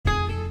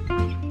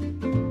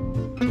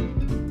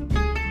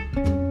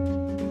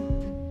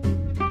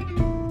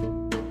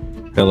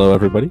Hello,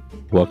 everybody.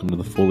 Welcome to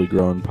the Fully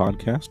Grown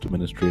Podcast, a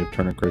ministry of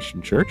Turner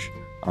Christian Church.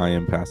 I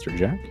am Pastor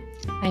Jack.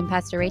 I'm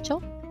Pastor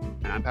Rachel.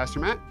 And I'm Pastor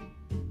Matt.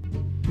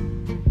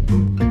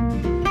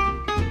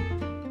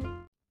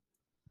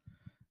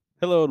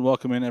 Hello, and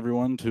welcome in,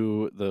 everyone,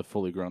 to the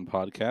Fully Grown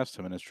Podcast,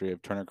 a ministry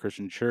of Turner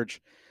Christian Church.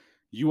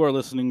 You are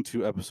listening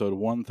to episode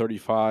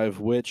 135,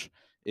 which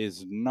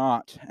is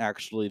not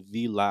actually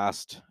the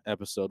last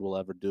episode we'll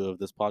ever do of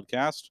this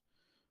podcast.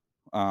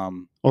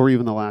 Or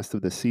even the last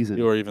of the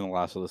season. Or even the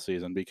last of the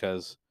season,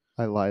 because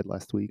I lied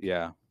last week.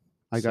 yeah.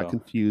 I got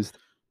confused.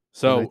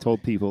 So I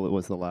told people it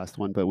was the last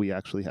one, but we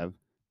actually have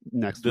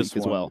next week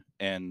as well.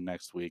 And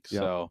next week.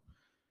 Yep. So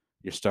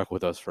you're stuck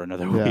with us for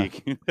another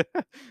week.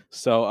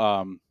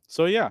 So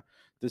yeah,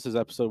 this is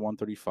episode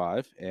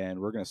 135, and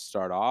we're going to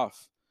start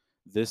off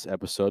this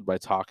episode by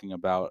talking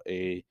about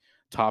a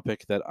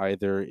topic that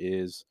either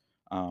is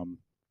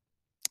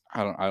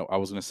I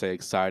was going to say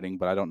exciting,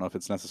 but I don't know if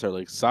it's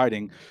necessarily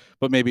exciting,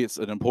 but maybe it's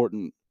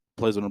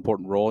plays an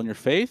important role in your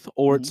faith,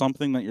 or it's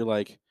something that you're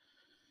like,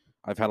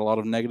 I've had a lot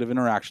of negative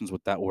interactions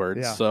with that word.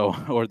 Yeah. So,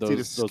 or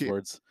those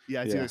words.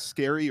 Yeah, it's either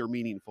scary or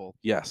meaningful.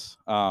 Yes.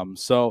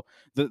 So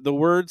the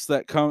words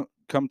that come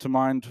to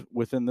mind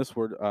within this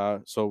word,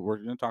 so we're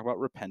going to talk about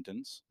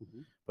repentance,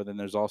 but then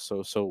there's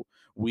also, so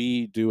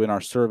we do in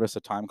our service a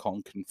time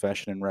called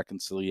confession and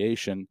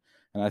reconciliation.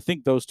 And I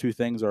think those two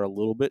things are a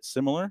little bit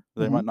similar.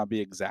 They might not be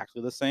exactly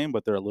the same,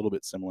 but they're a little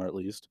bit similar at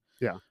least.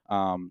 Yeah.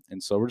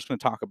 And so we're just going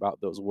to talk about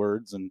those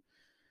words and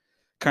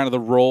kind of the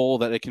role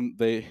that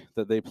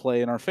they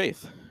play in our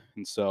faith.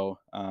 And so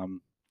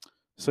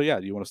yeah,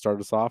 do you want to start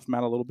us off,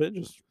 Matt, a little bit?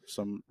 Just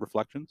some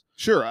reflections?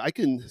 Sure. I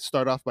can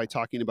start off by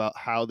talking about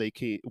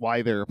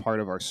why they're a part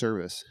of our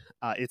service.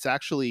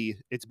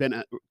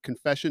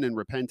 Confession and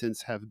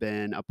repentance have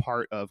been a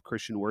part of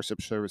Christian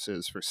worship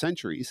services for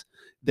centuries.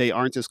 They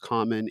aren't as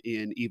common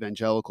in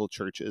evangelical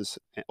churches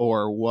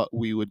or what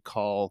we would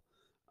call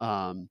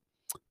low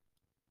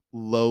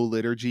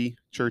liturgy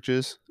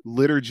churches.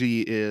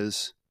 Liturgy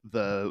is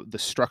the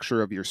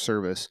structure of your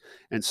service,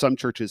 and some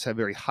churches have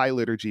very high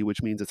liturgy,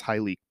 which means it's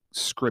highly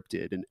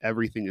scripted and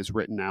everything is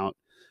written out,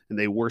 and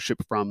they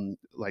worship from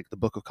like the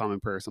Book of Common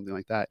Prayer or something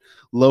like that.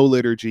 Low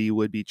liturgy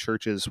would be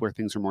churches where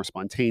things are more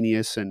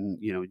spontaneous, and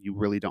you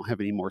really don't have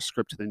any more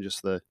script than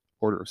just the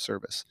order of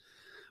service.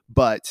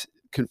 But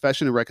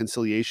confession and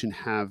reconciliation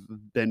have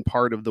been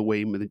part of the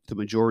way the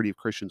majority of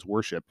Christians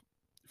worship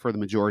for the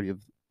majority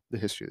of the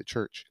history of the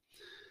church.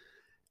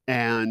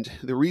 And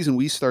the reason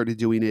we started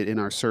doing it in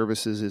our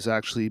services is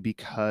actually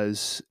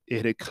because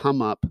it had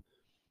come up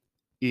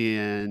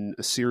in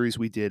a series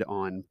we did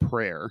on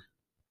prayer.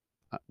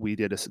 We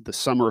did the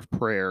summer of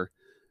prayer,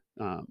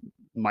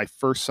 my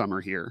first summer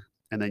here,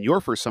 and then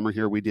your first summer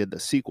here, we did the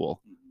sequel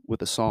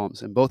with the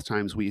Psalms. And both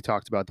times we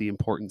talked about the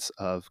importance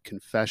of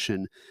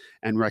confession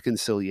and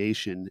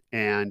reconciliation.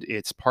 And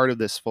it's part of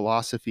this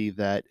philosophy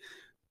that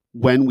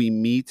when we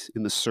meet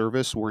in the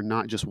service, we're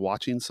not just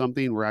watching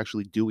something, we're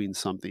actually doing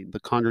something. The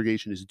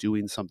congregation is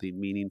doing something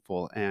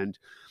meaningful. And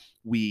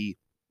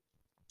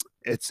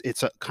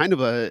it's a kind of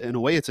in a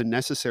way, it's a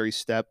necessary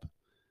step,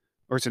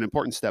 or it's an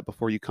important step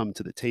before you come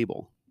to the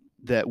table,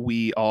 that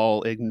we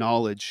all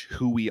acknowledge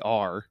who we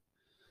are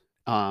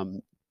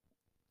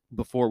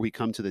before we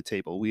come to the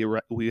table.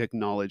 We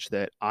acknowledge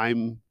that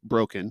I'm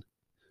broken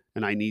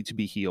and I need to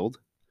be healed,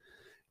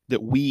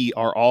 that we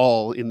are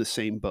all in the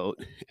same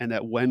boat, and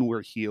that when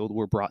we're healed,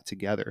 we're brought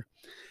together.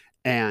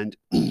 And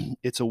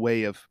it's a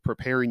way of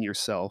preparing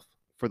yourself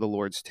for the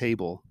Lord's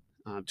table,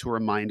 to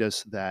remind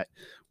us that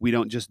we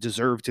don't just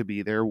deserve to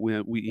be there.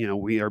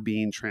 We are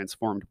being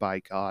transformed by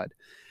God.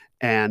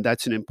 And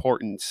that's an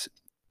important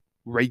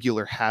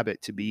regular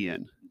habit to be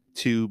in,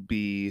 to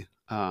be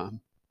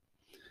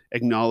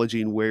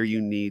acknowledging where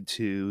you need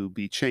to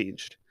be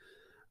changed.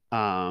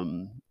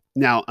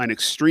 Now, an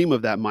extreme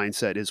of that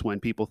mindset is when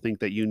people think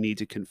that you need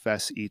to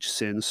confess each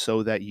sin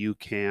so that you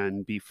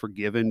can be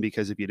forgiven,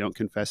 because if you don't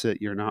confess it,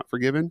 you're not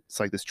forgiven. It's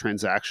like this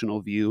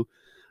transactional view.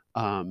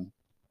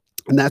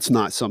 And that's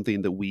not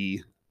something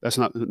that's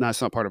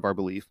not part of our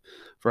belief.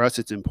 For us,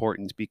 it's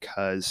important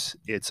because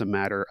it's a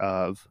matter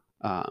of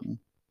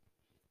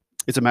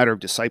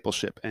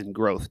discipleship and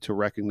growth, to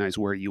recognize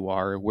where you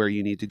are, where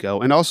you need to go,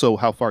 and also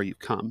how far you've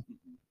come.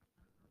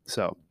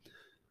 So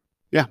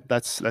yeah,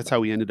 that's how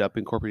we ended up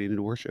incorporating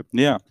into worship.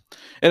 Yeah.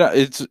 And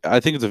I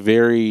think it's a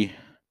very,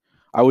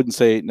 I wouldn't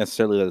say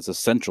necessarily that it's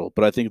essential,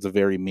 but I think it's a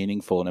very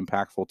meaningful and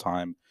impactful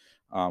time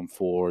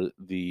for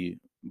the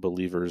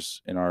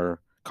believers in our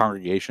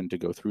congregation to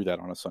go through that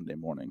on a Sunday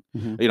morning.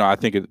 I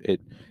think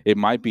it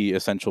might be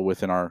essential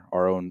within our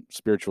own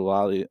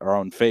spirituality, our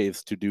own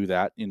faiths, to do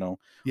that, on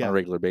a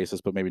regular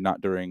basis, but maybe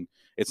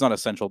it's not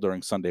essential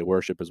during Sunday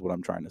worship is what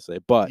I'm trying to say,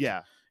 but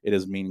it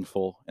is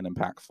meaningful and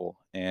impactful.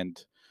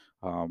 And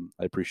I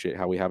appreciate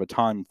how we have a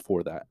time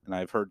for that. And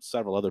I've heard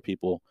several other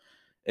people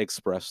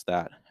express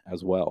that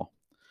as well.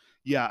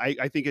 Yeah,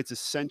 I think it's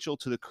essential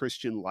to the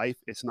Christian life.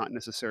 It's not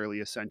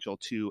necessarily essential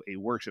to a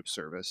worship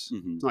service.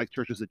 It's not like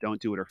churches that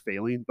don't do it are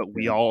failing, but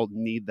we all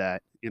need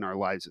that in our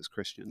lives as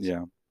Christians.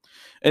 Yeah.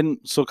 And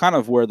so, kind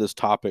of where this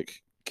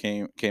topic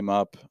came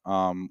up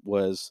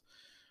was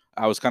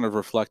I was kind of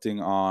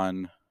reflecting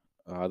on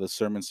the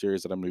sermon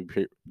series that I'm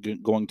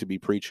going to be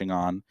preaching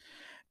on,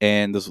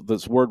 and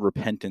this word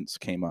repentance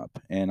came up,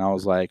 and I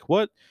was like,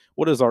 what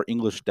is our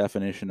English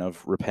definition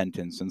of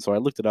repentance? And so I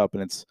looked it up,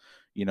 and it's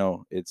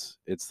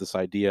it's this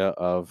idea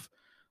of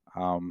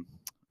um,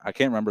 I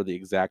can't remember the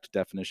exact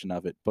definition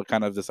of it, but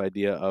kind of this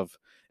idea of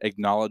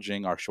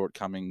acknowledging our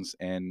shortcomings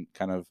and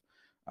kind of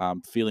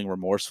feeling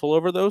remorseful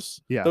over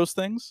Yeah. those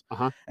things.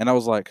 Uh-huh. And I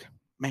was like,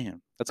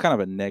 man, that's kind of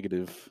a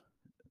negative,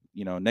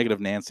 negative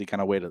Nancy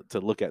kind of way to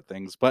look at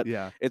things, but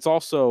Yeah. it's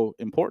also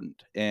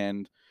important.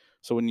 And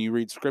so when you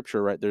read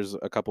scripture, right, there's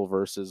a couple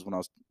verses when I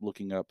was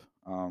looking up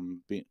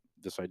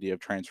this idea of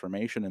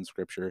transformation in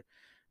scripture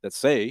that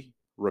say,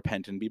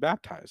 repent and be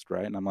baptized,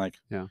 right? And I'm like,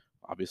 Yeah.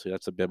 obviously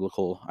that's a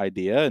biblical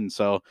idea. And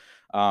so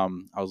I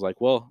was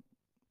like, well,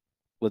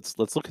 let's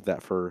look at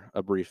that for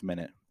a brief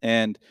minute.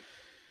 And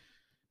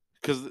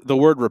because the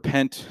word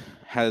repent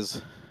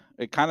has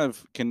it kind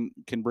of can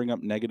bring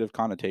up negative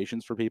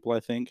connotations for people. I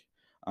think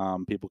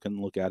people can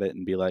look at it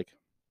and be like,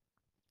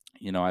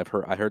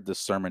 I heard this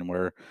sermon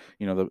where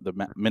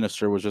the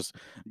minister was just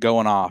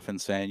going off and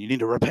saying you need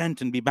to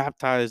repent and be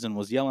baptized, and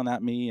was yelling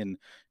at me and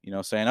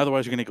saying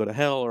otherwise you're going to go to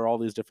hell, or all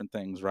these different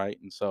things, right?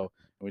 And so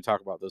when we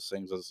talk about those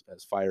things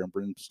as fire and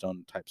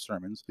brimstone type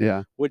sermons,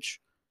 Yeah. which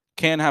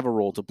can have a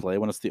role to play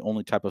when it's the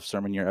only type of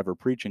sermon you're ever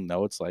preaching,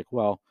 though, it's like,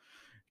 well,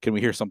 can we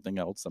hear something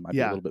else that might be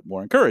a Yeah. little bit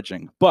more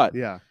encouraging? But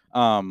Yeah.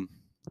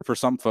 for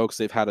some folks,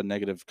 they've had a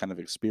negative kind of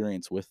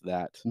experience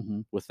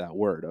Mm-hmm. with that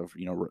word of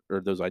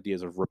or those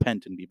ideas of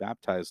repent and be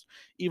baptized,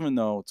 even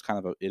though it's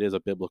kind of it is a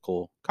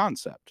biblical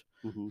concept,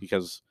 Mm-hmm.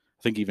 because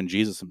I think even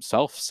Jesus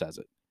himself says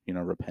it.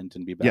 Repent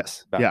and be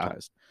Yes. Yeah.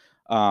 baptized.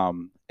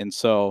 And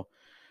so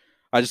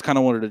I just kind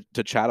of wanted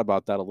to chat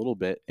about that a little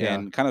bit Yeah.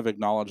 and kind of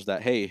acknowledge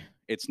that, hey,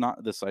 it's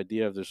not this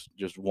idea of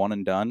just one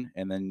and done,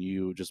 and then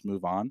you just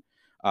move on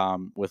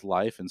with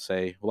life and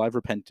say, well, I've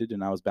repented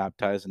and I was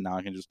baptized, and now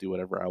I can just do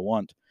whatever I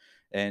want.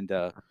 And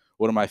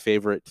one of my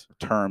favorite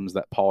terms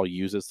that Paul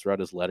uses throughout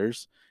his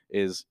letters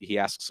is he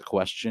asks a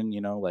question,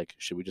 like,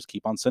 should we just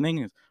keep on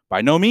sinning?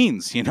 By no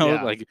means,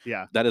 Yeah. like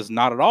Yeah. that is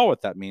not at all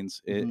what that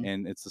means. Mm-hmm.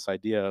 And it's this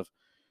idea of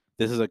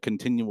this is a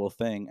continual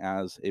thing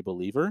as a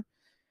believer.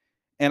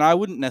 And I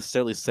wouldn't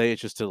necessarily say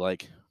it's just to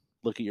like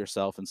look at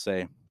yourself and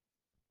say,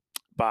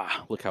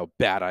 bah, look how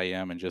bad I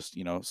am, and just,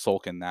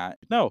 sulk in that.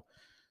 No,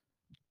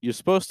 you're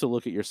supposed to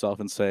look at yourself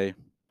and say,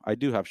 I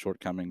do have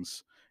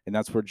shortcomings. And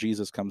that's where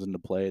Jesus comes into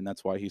play. And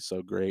that's why he's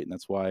so great. And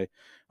that's why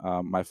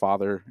my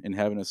Father in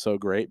heaven is so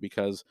great,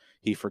 because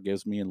he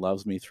forgives me and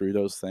loves me through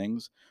those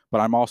things.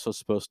 But I'm also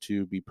supposed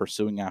to be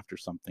pursuing after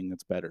something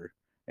that's better,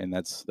 and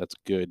that's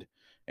good,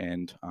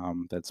 and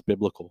that's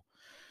biblical.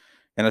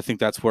 And I think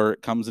that's where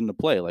it comes into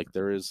play. Like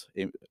there is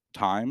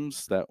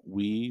times that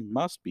we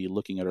must be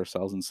looking at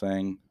ourselves and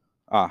saying,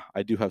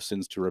 I do have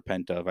sins to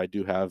repent of. I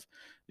do have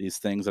these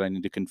things that I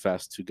need to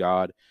confess to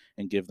God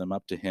and give them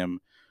up to him.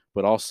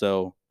 But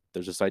also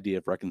there's this idea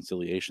of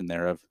reconciliation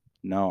there of,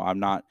 no, I'm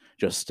not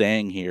just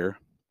staying here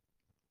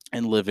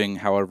and living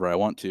however I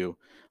want to.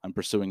 I'm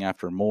pursuing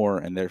after more,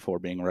 and therefore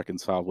being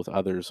reconciled with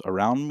others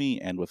around me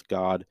and with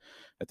God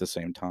at the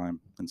same time.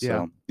 And Yeah.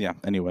 so, yeah,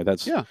 anyway,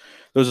 Yeah.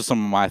 those are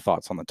some of my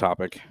thoughts on the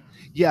topic.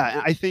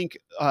 Yeah. I think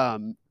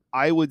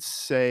I would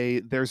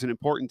say there's an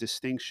important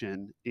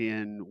distinction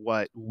in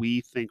what we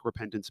think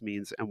repentance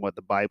means and what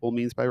the Bible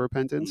means by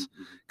repentance.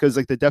 Mm-hmm. Because,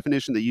 like, the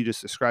definition that you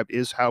just described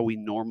is how we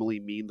normally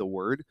mean the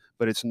word,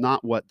 but it's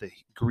not what the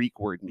Greek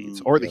word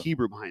means or the Yeah.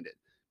 Hebrew behind it.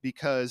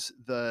 Because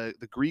the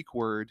Greek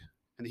word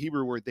and the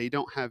Hebrew word, they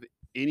don't have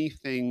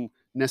anything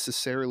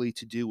necessarily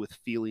to do with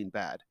feeling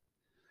bad,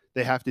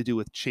 they have to do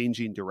with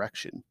changing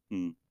direction.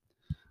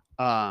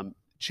 Mm.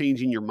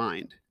 Changing your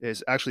mind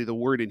is actually the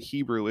word in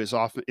Hebrew is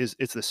often is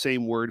it's the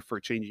same word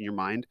for changing your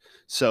mind.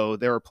 So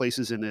there are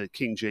places in the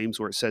King James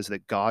where it says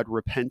that God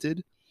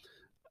repented,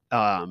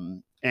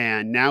 and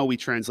now we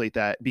translate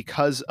that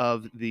because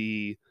of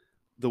the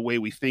way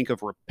we think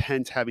of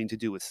repent having to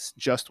do with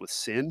just with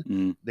sin.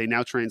 Mm. They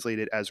now translate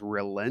it as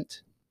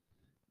relent,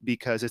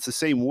 because it's the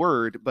same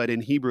word, but in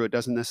Hebrew it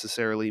doesn't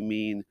necessarily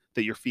mean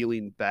that you're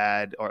feeling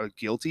bad or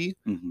guilty.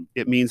 Mm-hmm.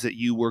 It means that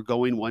you were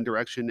going one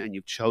direction and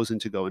you've chosen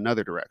to go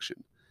another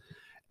direction.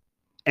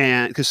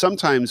 And because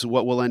sometimes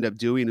what we'll end up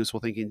doing is we'll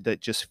thinking that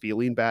just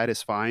feeling bad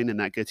is fine and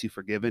that gets you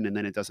forgiven, and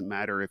then it doesn't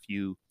matter if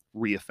you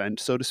reoffend,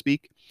 so to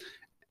speak.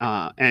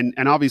 And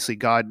obviously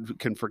God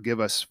can forgive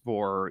us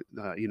for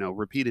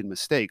repeated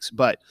mistakes,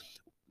 but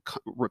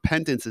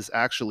repentance is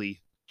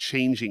actually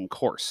changing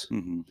course.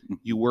 Mm-hmm.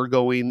 You were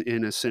going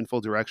in a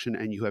sinful direction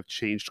and you have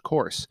changed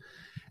course.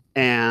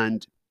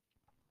 And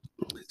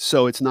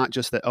so it's not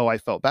just that, oh, I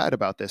felt bad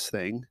about this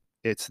thing.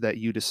 It's that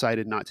you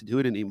decided not to do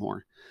it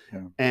anymore.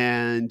 Yeah.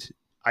 And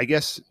I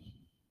guess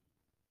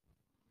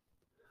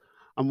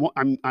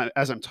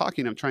as I'm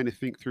talking, I'm trying to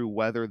think through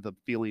whether the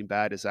feeling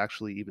bad is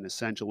actually even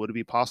essential. Would it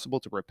be possible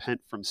to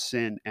repent from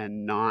sin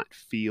and not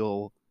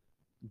feel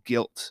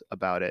guilt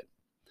about it?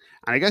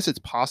 And I guess it's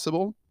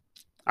possible.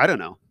 I don't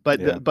know, but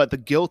Yeah. the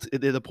guilt.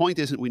 The point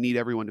isn't we need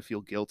everyone to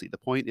feel guilty. The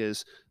point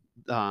is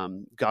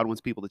God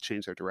wants people to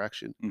change their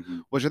direction, Hmm.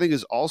 which I think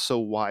is also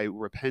why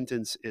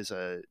repentance is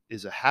a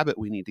habit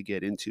we need to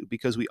get into,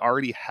 because we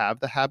already have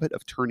the habit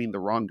of turning the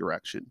wrong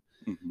direction.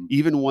 Hmm.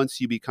 Even once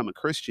you become a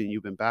Christian,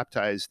 you've been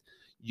baptized,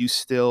 you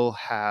still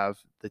have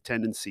the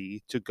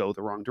tendency to go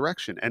the wrong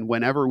direction. And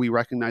whenever we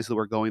recognize that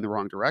we're going the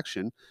wrong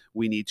direction,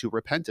 we need to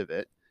repent of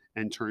it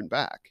and turn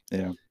back.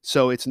 Yeah.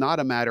 So it's not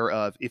a matter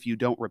of if you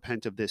don't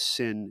repent of this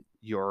sin,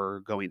 you're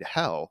going to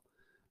hell,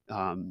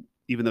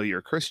 even though you're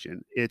a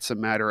Christian. It's a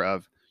matter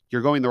of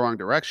you're going the wrong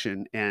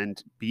direction,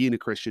 and being a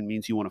Christian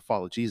means you want to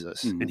follow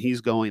Jesus, and Hmm. he's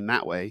going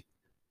that way,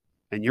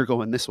 and you're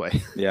going this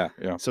way. Yeah.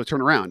 Yeah. So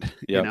turn around,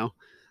 Yeah.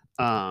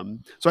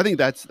 So I think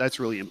that's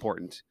really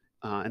important,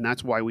 and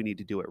that's why we need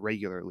to do it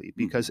regularly.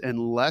 Because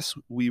unless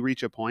we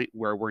reach a point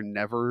where we're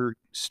never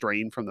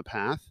straying from the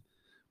path,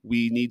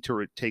 we need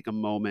to take a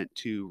moment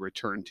to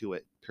return to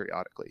it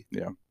periodically.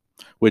 Yeah.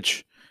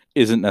 Which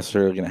isn't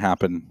necessarily going to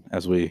happen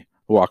as we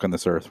walk on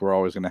this earth. We're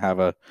always going to have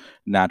a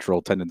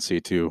natural tendency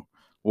to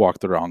walk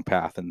the wrong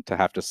path and to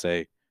have to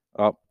say,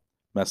 "Oh,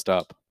 messed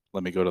up.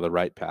 Let me go to the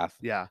right path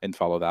Yeah, and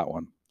follow that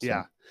one." So,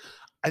 yeah.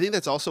 I think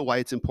that's also why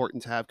it's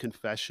important to have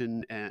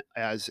confession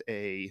as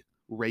a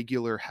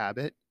regular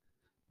habit,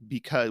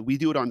 because we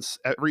do it on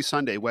every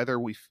Sunday. Whether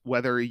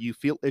you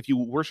feel, if you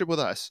worship with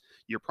us,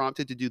 you're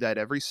prompted to do that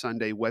every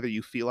Sunday, whether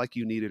you feel like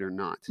you need it or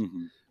not.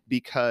 mhm.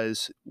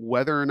 Because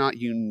whether or not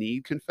you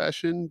need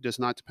confession does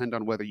not depend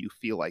on whether you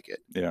feel like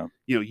it. Yeah.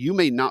 You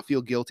may not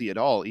feel guilty at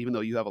all, even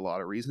though you have a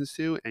lot of reasons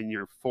to, and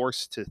you're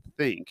forced to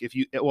think. If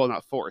you, well,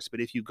 not forced,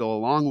 but if you go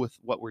along with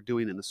what we're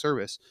doing in the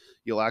service,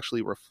 you'll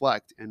actually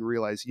reflect and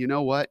realize, you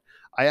know what?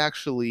 I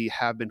actually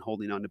have been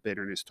holding on to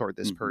bitterness toward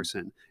this Mhm.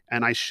 person,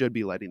 and I should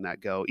be letting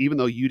that go. Even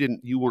though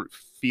you weren't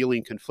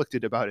feeling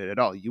conflicted about it at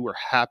all. You were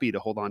happy to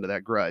hold on to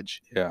that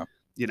grudge. Yeah.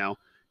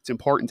 It's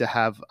important to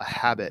have a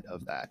habit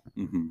of that.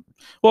 Hmm.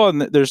 Well,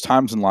 and there's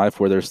times in life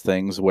where there's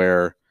things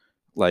where,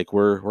 like,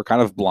 we're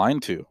kind of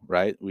blind to,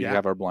 right? We Yeah.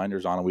 have our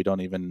blinders on and we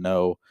don't even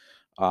know.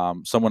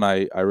 Someone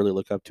I really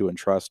look up to and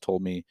trust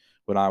told me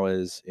when I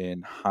was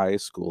in high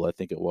school, I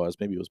think it was,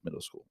 maybe it was middle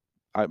school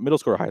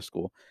or high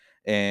school,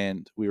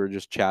 and we were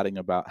just chatting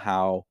about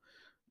how,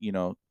 you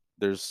know,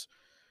 there's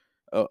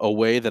a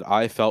way that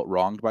I felt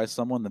wronged by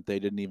someone that they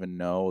didn't even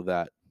know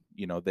that,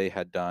 they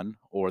had done,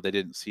 or they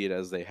didn't see it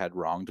as they had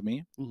wronged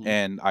me. Hmm.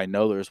 And I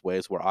know there's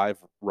ways where I've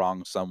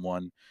wronged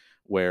someone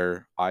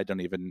where I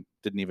didn't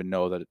even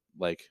know that,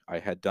 like, I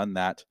had done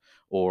that,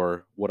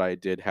 or what I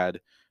did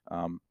had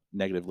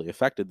negatively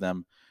affected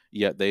them,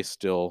 yet they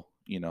still,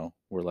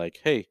 were like,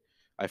 "Hey,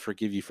 I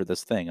forgive you for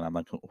this thing." And I'm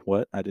like,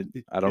 "What? I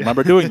don't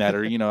remember doing that,"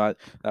 or,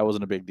 that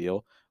wasn't a big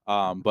deal.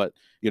 But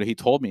he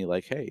told me,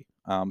 like, "Hey,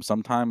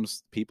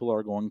 sometimes people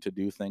are going to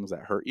do things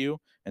that hurt you,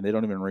 and they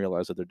don't even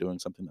realize that they're doing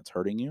something that's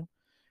hurting you."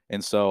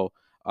 And so,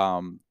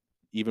 um,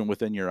 even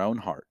within your own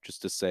heart,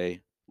 just to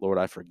say, "Lord,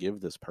 I forgive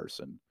this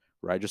person,"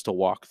 right? Just to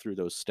walk through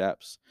those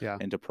steps Yeah.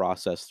 and to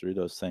process through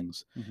those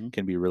things Hmm.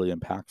 can be really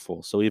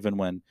impactful. So even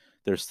when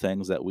there's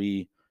things that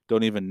we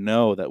don't even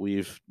know that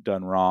we've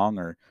done wrong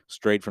or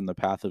strayed from the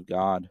path of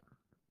God,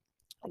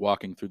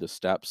 walking through the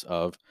steps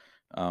of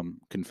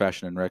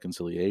confession and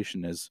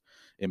reconciliation is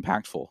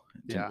impactful.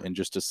 Yeah. And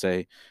just to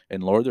say,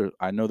 "And Lord,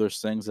 I know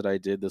there's things that I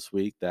did this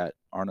week that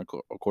aren't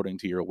according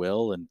to your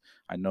will, and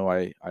I know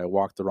I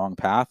walked the wrong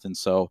path, and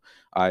so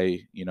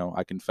I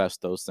confess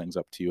those things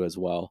up to you as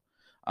well,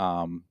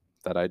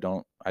 that I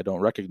don't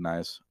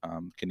recognize,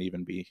 can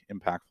even be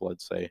impactful,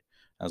 I'd say,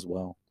 as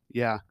well."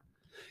 Yeah.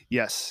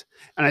 Yes.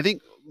 And I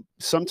think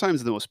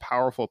sometimes the most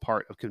powerful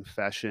part of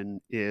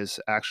confession is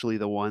actually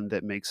the one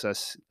that makes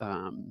us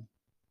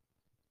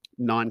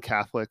non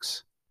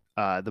Catholics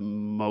the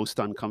most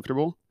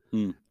uncomfortable.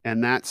 Hmm.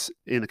 And that's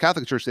in the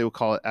Catholic Church, they would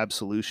call it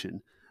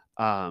absolution.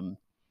 Um,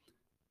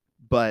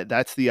 but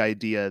that's the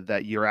idea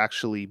that you're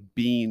actually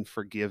being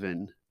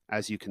forgiven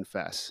as you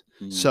confess.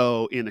 Hmm.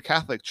 So in the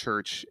Catholic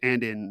Church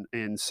and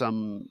in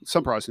some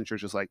Protestant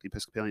churches like the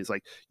Episcopalians,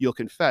 like you'll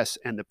confess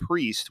and the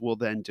priest will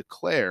then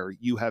declare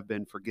you have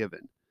been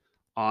forgiven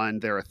on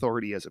their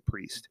authority as a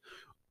priest.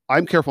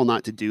 I'm careful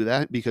not to do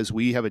that because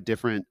we have a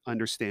different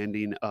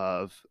understanding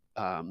of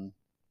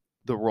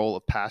the role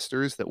of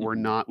pastors, that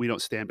Mhm. we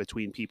don't stand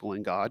between people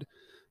and God.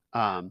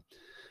 Um,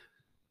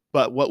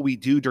 but what we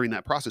do during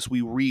that process,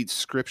 we read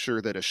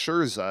scripture that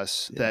assures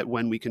us Yeah. that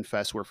when we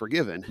confess, we're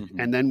forgiven. Mhm.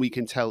 And then we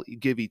can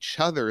give each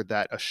other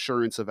that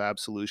assurance of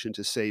absolution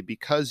to say,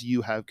 because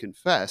you have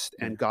confessed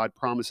Yeah. and God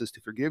promises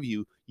to forgive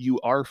you, you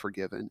are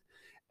forgiven.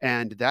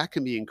 And that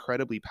can be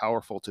incredibly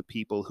powerful to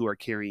people who are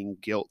carrying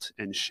guilt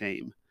and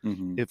shame.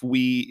 Mhm. If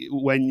we,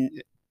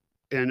 when,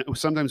 and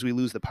sometimes we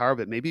lose the power of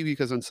it, maybe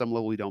because on some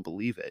level we don't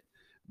believe it,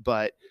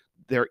 but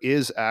there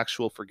is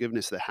actual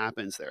forgiveness that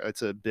happens there.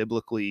 It's a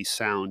biblically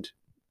sound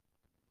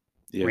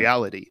Yeah.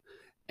 reality.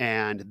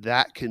 And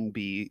that can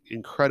be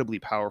incredibly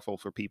powerful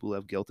for people who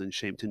have guilt and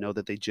shame to know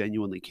that they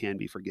genuinely can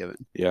be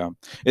forgiven. Yeah.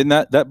 And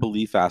that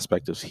belief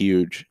aspect is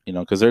huge,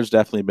 because there's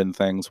definitely been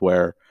things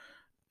where,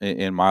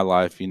 in my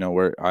life,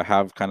 where I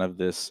have kind of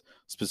this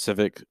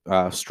specific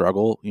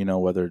struggle,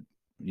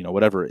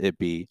 whatever it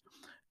be,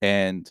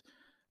 and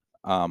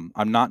I'm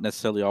not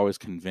necessarily always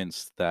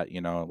convinced that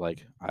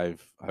like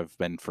I've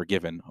been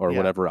forgiven or Yeah.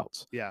 whatever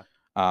else. Yeah.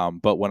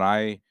 But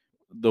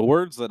the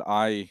words that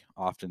I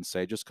often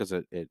say, just because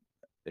it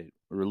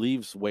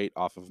relieves weight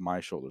off of my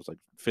shoulders, like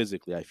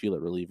physically, I feel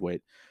it relieve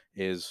weight,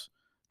 is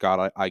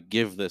God, I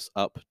give this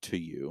up to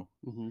you,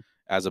 Hmm.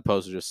 as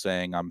opposed to just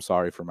saying I'm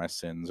sorry for my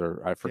sins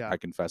or Yeah. I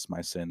confess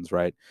my sins,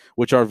 right?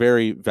 Which are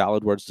very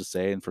valid words to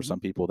say, and for Mhm. some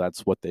people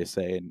that's what they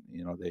say, and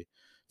they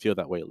feel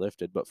that weight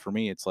lifted. But for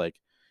me, it's like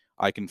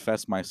I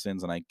confess my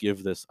sins and I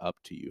give this up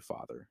to you,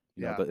 Father.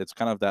 Yeah. But it's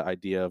kind of that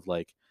idea of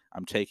like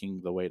I'm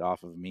taking the weight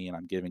off of me and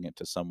I'm giving it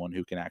to someone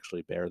who can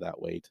actually bear that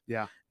weight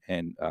Yeah.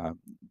 and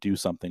do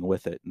something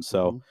with it. And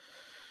Hmm.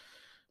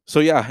 so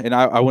yeah, and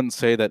I wouldn't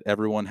say that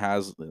everyone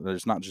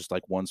there's not just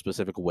like one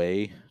specific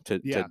way to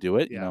Yeah. do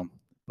it, Yeah.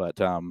 but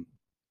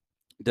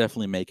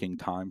definitely making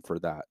time for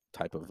that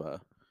type of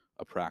a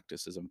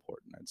practice is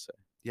important, I'd say.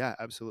 Yeah.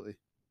 Absolutely.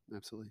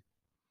 Absolutely.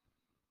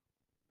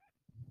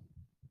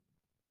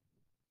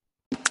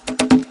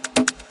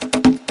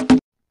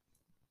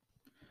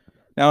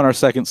 Now, in our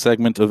second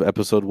segment of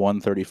episode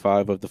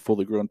 135 of the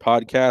Fully Grown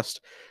podcast,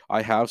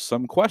 I have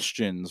some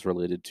questions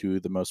related to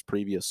the most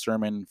previous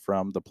sermon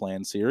from the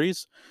Plan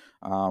series,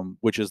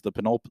 which is the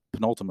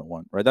penultimate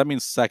one, right? That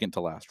means second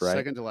to last, right?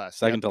 Second to last.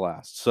 Second Yep. to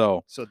last.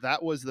 So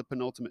that was the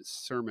penultimate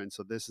sermon.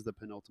 So this is the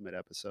penultimate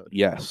episode.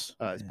 yes,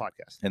 This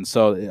podcast. and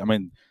so I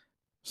mean,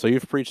 so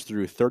you've preached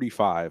through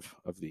 35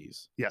 of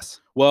these. Yes.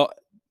 Well,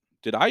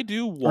 did I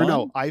do one? Or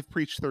no, I've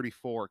preached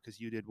 34 because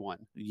you did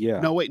one.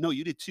 Yeah. No, wait, no,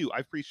 you did two.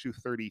 I've preached through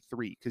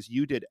 33 because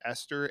you did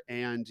Esther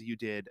and you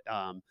did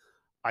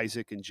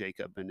Isaac and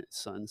Jacob and his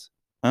sons.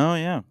 Oh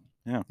yeah.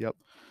 Yeah. Yep.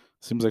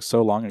 Seems like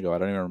so long ago. I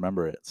don't even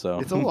remember it. So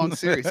It's a long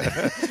series.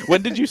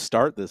 When did you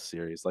start this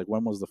series? Like,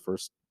 when was the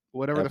first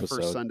Whatever the episode?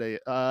 first Sunday.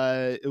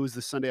 It was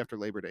the Sunday after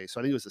Labor Day.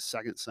 So I think it was the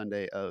second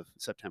Sunday of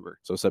September.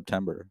 So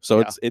September. So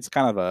Yeah. it's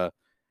kind of a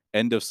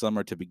end of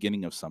summer to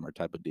beginning of summer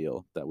type of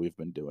deal that we've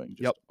been doing,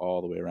 just Yep.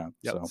 all the way around.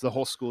 Yeah, So it's the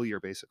whole school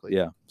year basically.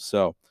 yeah.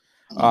 So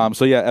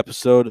yeah,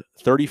 episode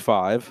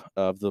 35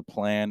 of the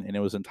plan, and it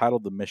was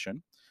entitled The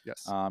Mission.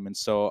 Yes. And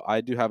so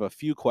I do have a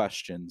few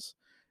questions.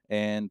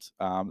 And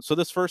so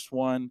this first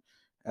one,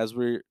 as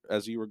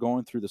you were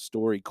going through the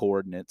story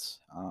coordinates,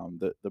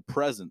 the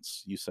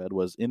presence you said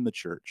was in the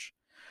church.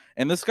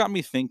 And this got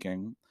me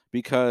thinking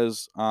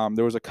because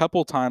there was a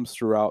couple times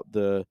throughout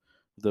the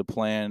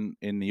plan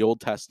in the Old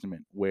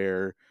Testament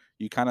where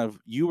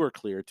you were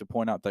clear to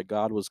point out that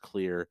God was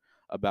clear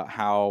about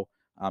how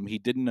he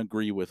didn't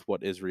agree with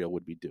what Israel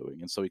would be doing.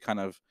 And so he kind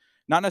of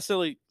not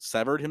necessarily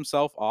severed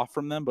himself off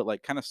from them, but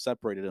like kind of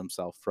separated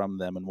himself from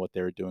them and what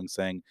they were doing,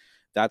 saying,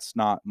 that's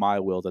not my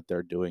will that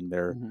they're doing.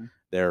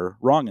 They're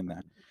wrong in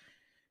that.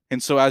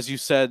 And so, as you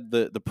said,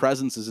 the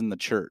presence is in the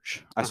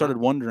church. I started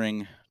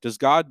wondering, does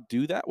God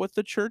do that with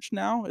the church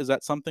now? Is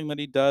that something that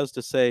he does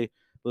to say,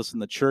 listen,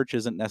 the church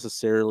isn't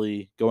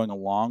necessarily going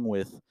along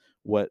with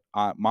what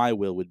my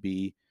will would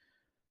be.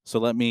 So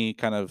let me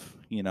kind of,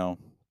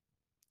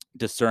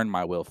 discern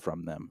my will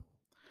from them.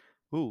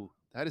 Ooh,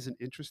 that is an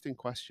interesting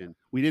question.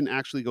 We didn't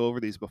actually go over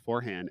these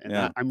beforehand, and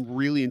Yeah. I'm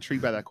really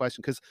intrigued by that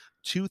question because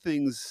two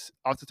things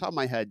off the top of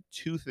my head,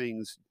 two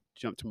things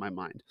jump to my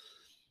mind.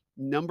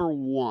 Number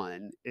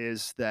one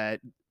is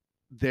that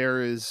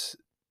there's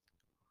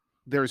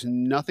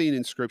nothing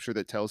in Scripture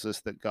that tells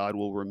us that God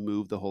will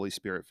remove the Holy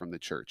Spirit from the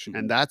church,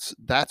 and that's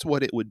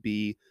what it would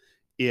be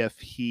if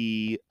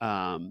he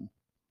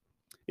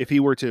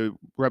were to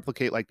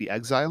replicate like the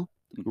exile,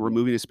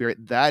 removing his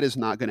spirit. That is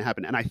not going to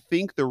happen, and I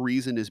think the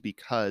reason is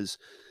because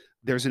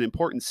there's an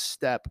important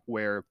step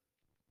where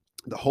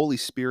the Holy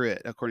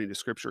Spirit, according to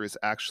Scripture, is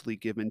actually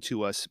given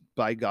to us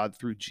by God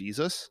through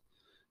Jesus.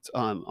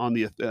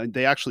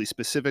 They actually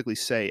specifically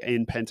say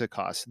in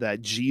Pentecost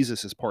that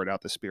Jesus has poured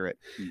out the Spirit,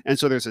 and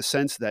so there's a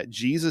sense that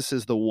Jesus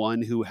is the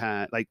one who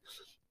had like.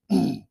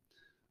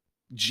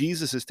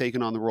 Jesus has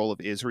taken on the role of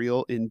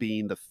Israel in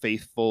being the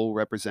faithful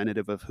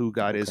representative of who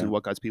God is and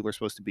what God's people are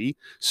supposed to be,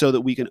 so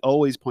that we can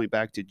always point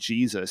back to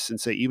Jesus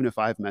and say, even if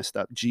I've messed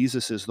up,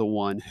 Jesus is the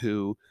one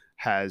who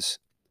has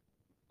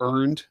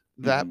earned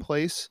that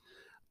place,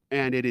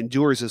 and it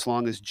endures as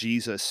long as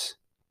Jesus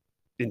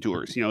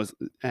endures,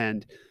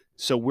 and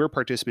so we're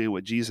participating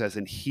with Jesus,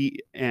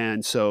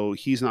 and so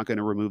he's not going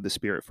to remove the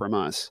Spirit from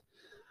us.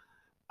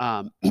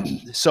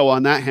 So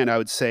on that hand, I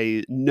would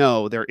say,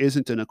 no, there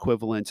isn't an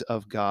equivalent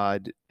of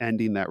God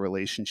ending that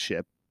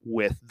relationship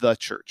with the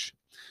church.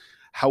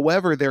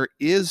 However,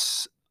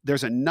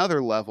 there's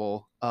another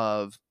level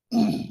of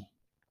that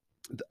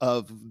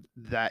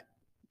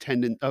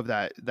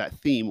that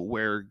theme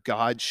where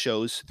God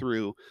shows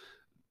through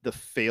the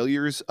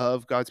failures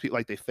of God's people,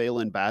 like they fail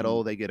in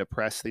battle, Mm. they get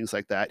oppressed, things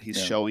like that. He's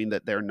Yeah. showing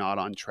that they're not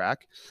on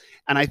track.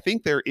 And I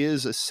think there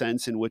is a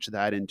sense in which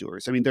that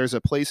endures. I mean, there's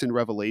a place in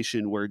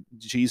Revelation where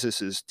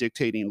Jesus is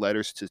dictating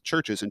letters to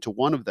churches, and to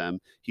one of them,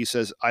 he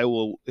says, I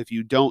will, if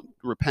you don't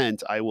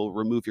repent, I will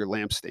remove your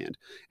lampstand.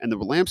 And the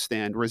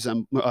lampstand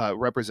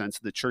represents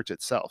the church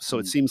itself. So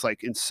it seems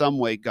like in some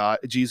way,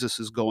 Jesus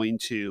is going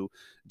to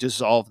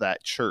dissolve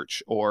that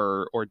church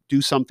or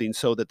do something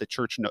so that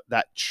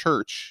that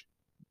church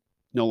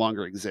no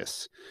longer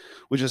exists,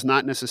 which is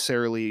not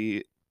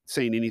necessarily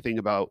saying anything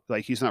about,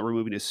 like, he's not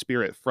removing his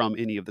spirit from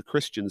any of the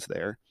Christians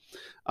there.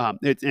 And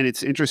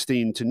it's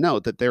interesting to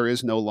note that there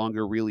is no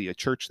longer really a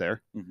church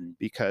there,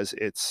 because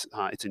it's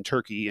in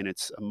Turkey and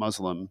it's a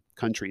Muslim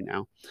country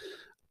now.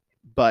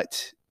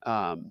 But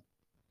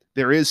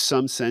there is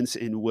some sense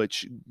in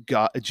which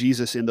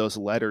Jesus in those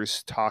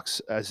letters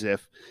talks as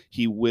if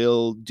he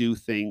will do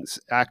things,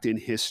 act in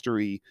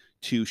history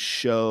to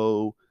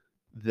show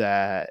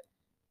that,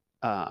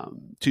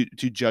 to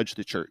judge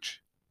the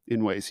church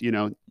in ways,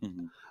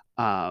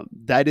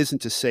 that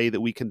isn't to say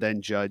that we can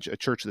then judge a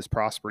church that's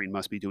prospering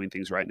must be doing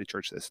things right and a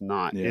church that's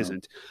not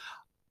isn't.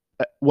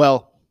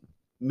 Well,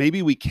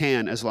 maybe we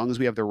can, as long as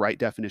we have the right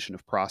definition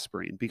of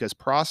prospering, because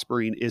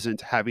prospering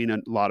isn't having a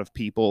lot of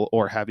people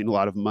or having a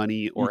lot of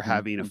money or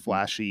having a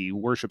flashy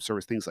worship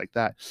service, things like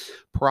that.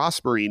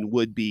 Prospering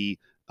would be,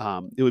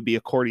 it would be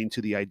according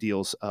to the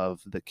ideals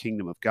of the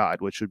kingdom of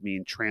God, which would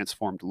mean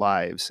transformed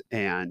lives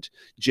and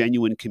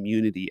genuine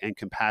community and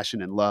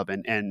compassion and love,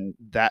 and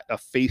that a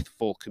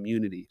faithful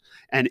community.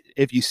 And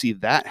if you see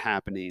that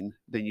happening,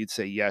 then you'd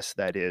say, yes,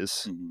 that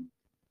is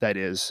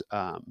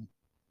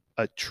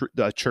a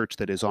church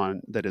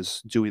that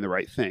is doing the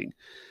right thing.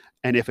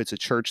 And if it's a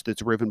church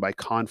that's driven by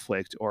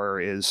conflict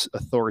or is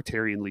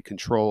authoritarianly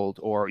controlled,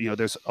 or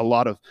there's a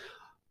lot of,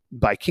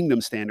 by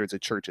kingdom standards, a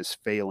church is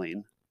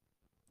failing.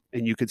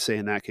 And you could say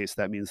in that case,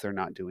 that means they're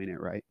not doing it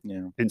right.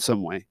 Yeah. In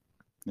some way.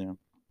 Yeah.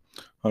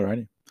 All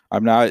righty.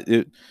 I'm not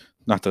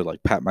to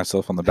like pat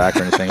myself on the back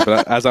or anything,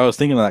 but as I was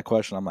thinking of that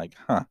question, I'm like,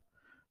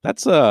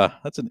 that's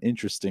an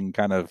interesting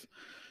kind of,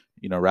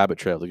 rabbit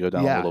trail to go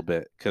down a little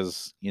bit,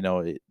 because,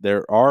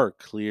 there are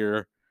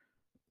clear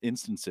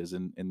instances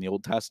in the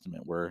Old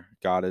Testament where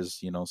God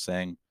is,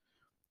 saying,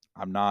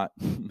 I'm not,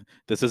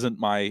 this isn't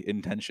my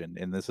intention,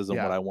 and this isn't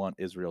what I want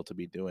Israel to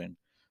be doing.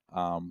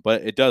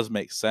 But it does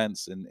make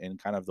sense in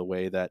kind of the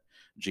way that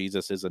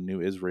Jesus is a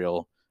new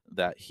Israel,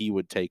 that he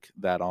would take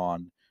that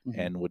on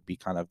and would be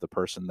kind of the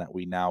person that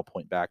we now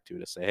point back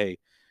to say, hey,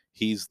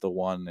 he's the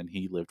one and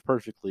he lived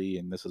perfectly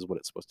and this is what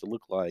it's supposed to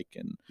look like,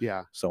 and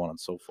so on and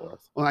so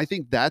forth. Well, I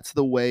think that's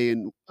the way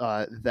in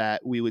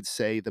that we would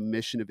say the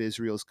mission of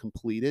Israel is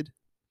completed,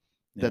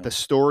 that the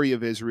story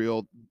of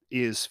Israel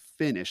is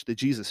finished, that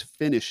Jesus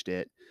finished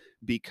it,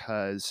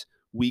 because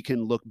we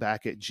can look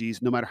back at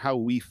Jesus, no matter how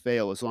we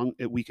fail, as long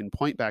as we can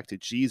point back to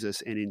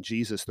Jesus, and in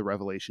Jesus, the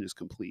revelation is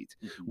complete.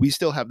 We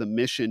still have the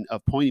mission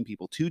of pointing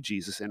people to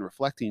Jesus and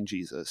reflecting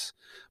Jesus,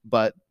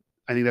 but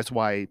I think that's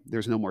why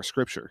there's no more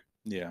scripture.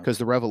 Because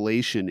the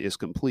revelation is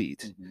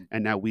complete,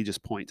 and now we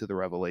just point to the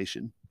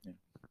revelation.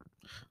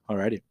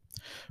 Alrighty.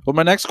 Well,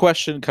 my next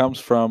question comes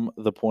from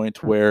the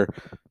point where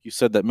you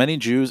said that many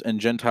Jews and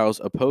Gentiles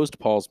opposed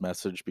Paul's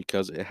message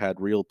because it had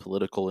real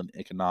political and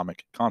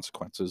economic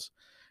consequences.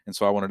 And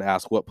so I wanted to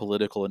ask, what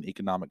political and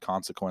economic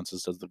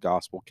consequences does the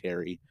gospel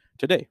carry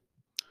today?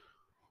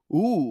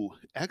 Ooh,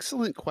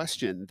 excellent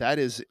question. That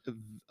is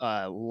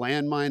a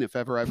landmine if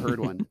ever I've heard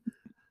one.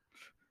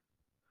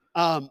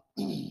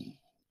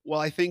 Well,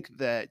 I think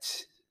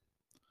that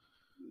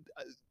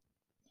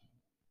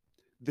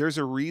there's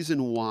a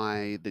reason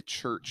why the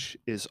church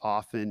is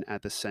often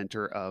at the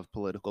center of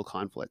political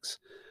conflicts,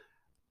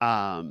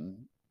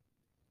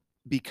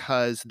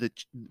 because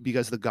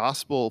the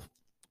gospel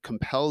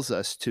compels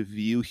us to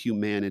view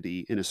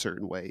humanity in a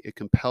certain way. It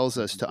compels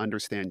us to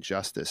understand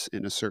justice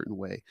in a certain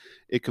way.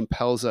 It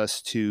compels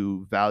us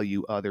to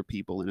value other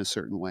people in a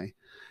certain way.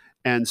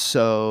 And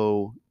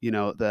so,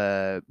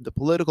 the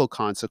political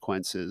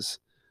consequences,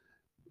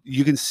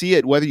 you can see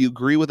it whether you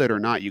agree with it or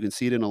not. You can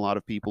see it in a lot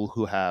of people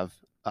who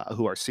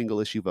are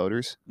single issue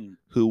voters,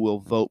 who will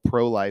vote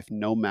pro-life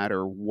no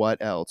matter what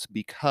else,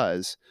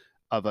 because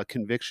of a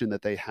conviction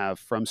that they have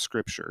from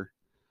Scripture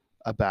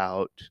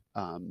about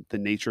the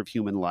nature of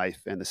human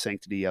life and the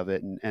sanctity of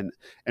it, and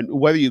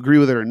whether you agree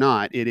with it or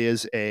not, it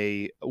is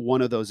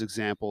one of those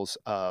examples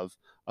of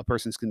a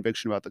person's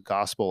conviction about the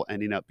gospel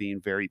ending up being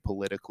very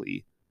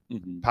politically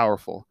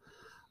powerful.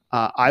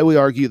 I would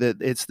argue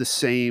that it's the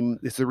same.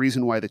 It's the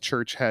reason why the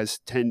church has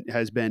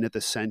been at the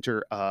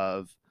center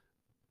of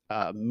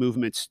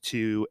movements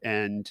to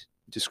end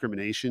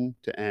discrimination,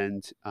 to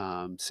end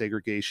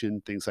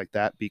segregation, things like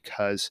that,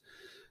 because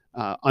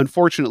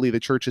unfortunately, the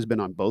church has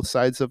been on both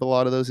sides of a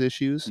lot of those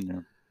issues.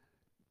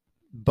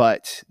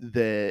 But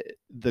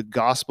the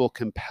gospel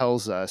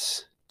compels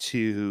us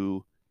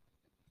to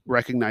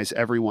recognize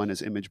everyone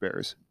as image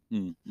bearers.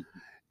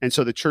 And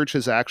so the church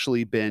has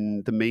actually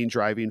been the main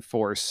driving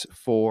force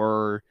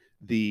for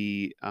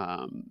the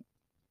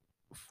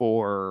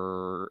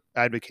for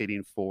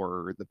advocating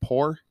for the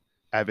poor,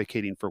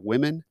 advocating for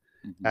women,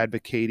 Mhm.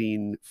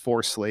 advocating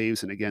for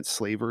slaves and against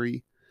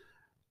slavery,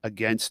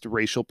 against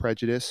racial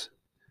prejudice,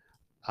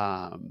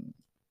 um,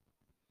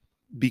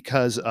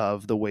 because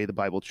of the way the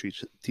Bible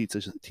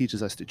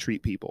teaches us to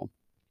treat people.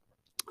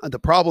 The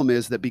problem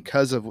is that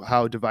because of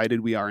how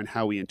divided we are in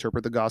how we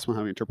interpret the gospel and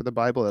how we interpret the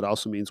Bible, it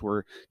also means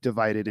we're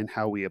divided in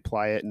how we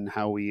apply it and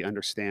how we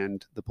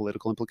understand the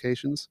political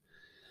implications.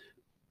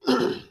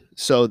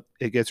 So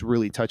it gets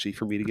really touchy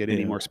for me to get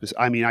any Yeah. more specific.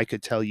 I mean, I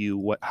could tell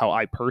you how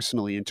I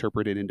personally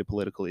interpret it into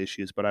political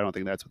issues, but I don't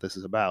think that's what this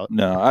is about.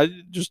 No, I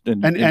just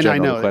in And I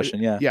general the know,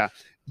 question. Yeah. yeah,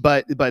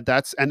 but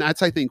that's I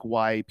think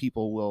why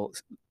people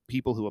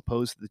who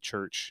oppose the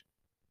church.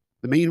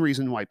 The main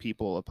reason why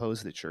people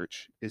oppose the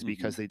church is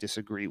because they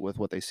disagree with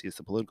what they see as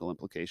the political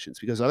implications.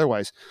 Because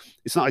otherwise,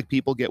 it's not like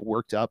people get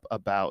worked up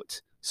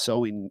about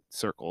sewing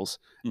circles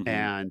Mhm.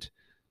 and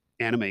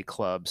anime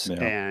clubs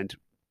Yeah. and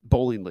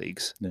bowling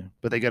leagues, Yeah.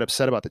 but they get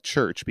upset about the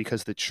church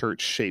because the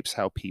church shapes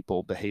how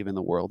people behave in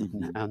the world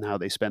Mhm. and how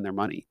they spend their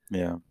money.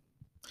 Yeah.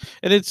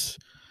 And it's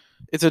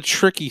a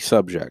tricky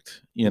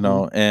subject, you Mhm.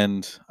 know,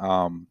 and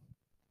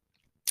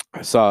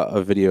I saw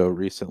a video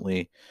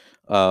recently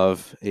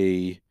of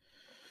a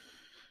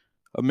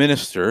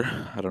minister.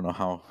 I don't know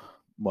how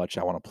much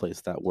I want to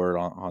place that word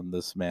on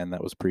this man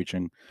that was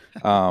preaching.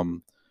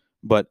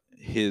 But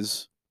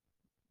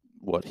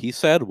what he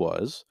said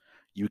was,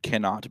 you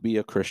cannot be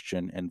a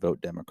Christian and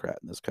vote Democrat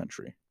in this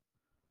country.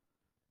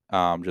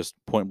 Just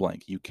point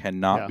blank, you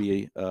cannot Yeah.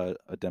 be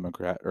a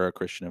Democrat or a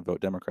Christian and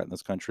vote Democrat in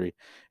this country.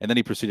 And then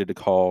he proceeded to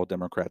call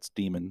Democrats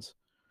demons.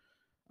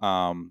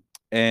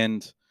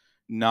 And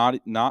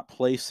not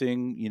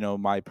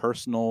placing, my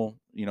personal,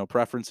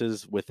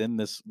 preferences within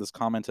this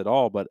comment at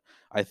all, but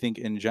I think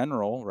in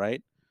general,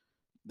 right,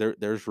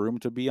 there's room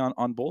to be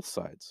on both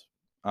sides.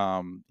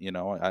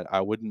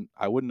 I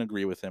wouldn't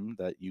agree with him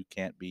that you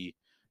can't be,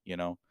 you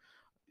know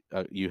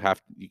you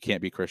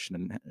can't be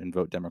Christian and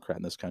vote Democrat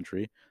in this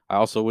country. I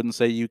also wouldn't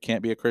say you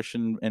can't be a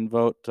Christian and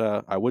vote.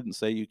 I wouldn't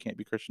say you can't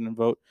be Christian and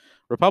vote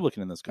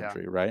Republican in this Yeah.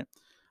 country, right?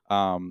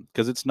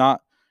 Because it's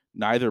not.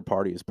 Neither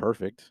party is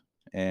perfect,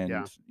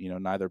 Yeah.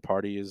 and neither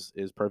party is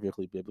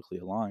perfectly biblically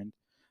aligned.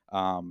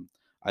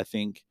 I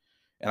think,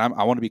 and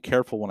I want to be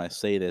careful when I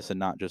say this and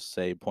not just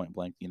say point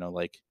blank,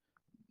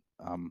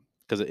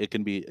 because it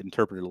can be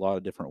interpreted a lot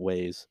of different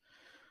ways.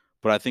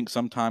 But I think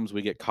sometimes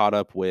we get caught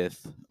up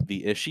with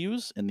the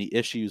issues, and the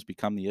issues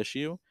become the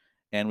issue,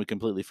 and we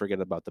completely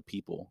forget about the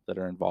people that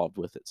are involved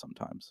with it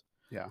sometimes.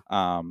 Yeah.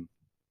 And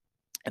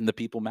the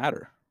people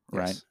matter,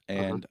 right?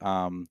 Yes.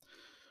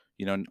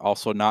 And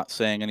also not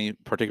saying any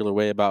particular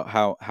way about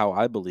how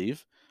I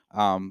believe,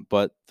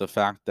 but the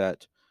fact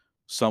that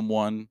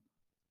someone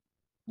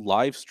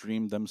live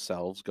streamed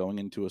themselves going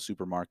into a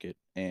supermarket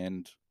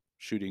and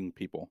shooting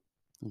people,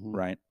 Mhm.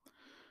 right?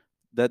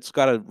 That's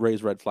got to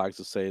raise red flags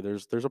to say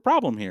there's a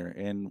problem here,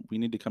 and we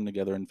need to come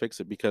together and fix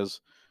it, because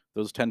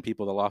those 10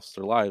 people that lost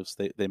their lives,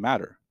 they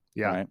matter,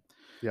 Yeah. right?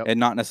 Yep. And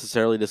not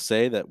necessarily to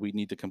say that we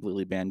need to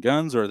completely ban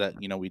guns, or that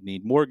we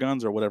need more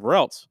guns or whatever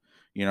else,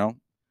 you know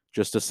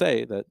just to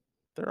say that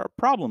there are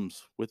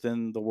problems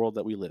within the world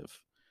that we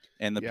live,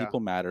 and the Yeah. people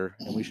matter,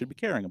 and we should be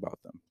caring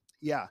about them.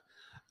 Yeah.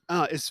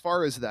 As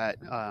far as that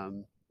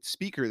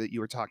speaker that you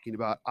were talking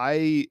about,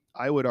 I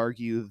would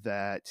argue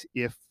that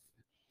if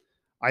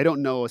I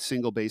don't know a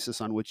single basis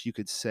on which you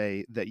could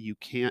say that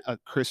a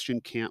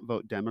Christian can't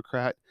vote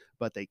Democrat,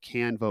 but they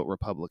can vote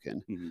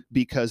Republican, Mm-hmm.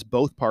 because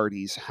both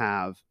parties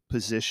have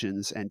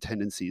positions and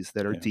tendencies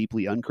that are Yeah.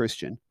 deeply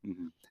unchristian.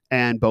 Mm-hmm.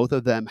 And both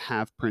of them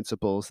have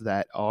principles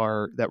that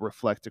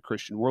reflect a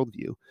Christian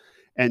worldview.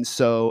 And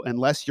so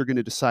unless you're going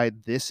to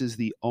decide this is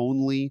the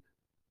only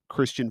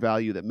Christian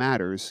value that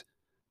matters,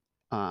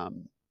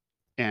 um,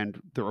 and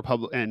the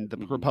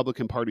Mm-hmm.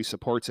 Republican Party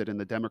supports it and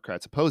the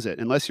Democrats oppose it,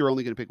 unless you're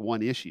only going to pick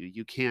one issue,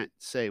 you can't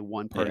say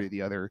one party Yeah. or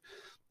the other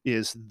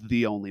is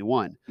the only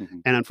one. Mm-hmm.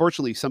 And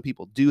unfortunately, some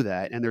people do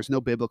that, and there's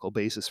no biblical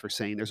basis for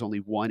saying there's only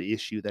one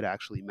issue that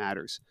actually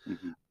matters.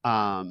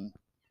 Mm-hmm.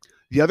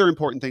 The other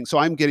important thing, so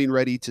I'm getting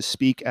ready to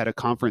speak at a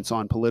conference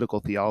on political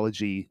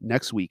theology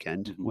next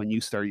weekend Mm-hmm. when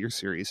you start your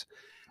series.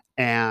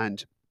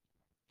 And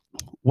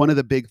one of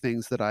the big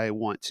things that I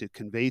want to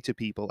convey to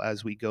people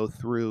as we go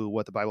through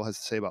what the Bible has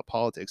to say about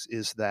politics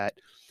is that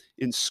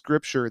in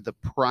scripture, the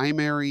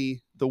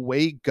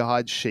way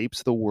God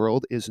shapes the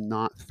world is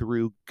not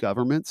through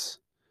governments,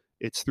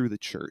 it's through the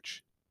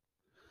church.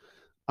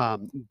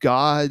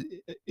 God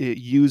it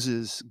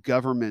uses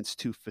governments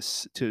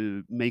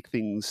to make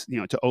things,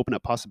 to open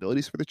up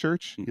possibilities for the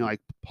church. Mm-hmm.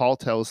 Like Paul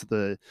tells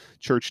the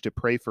church to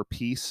pray for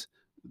peace,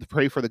 to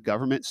pray for the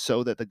government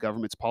so that the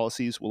government's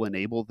policies will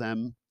enable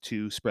them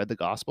to spread the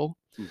gospel.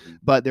 Mm-hmm.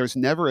 But there's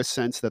never a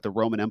sense that the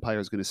Roman Empire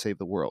is going to save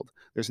the world.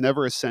 There's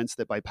never a sense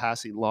that by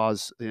passing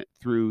laws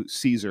through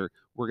Caesar,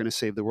 we're going to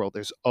save the world.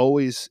 It's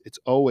always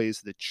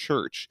the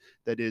church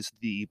that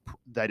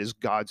is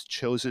God's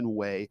chosen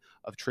way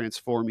of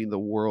transforming the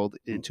world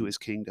into Mm-hmm. his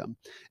kingdom.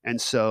 And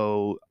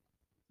so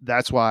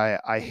that's why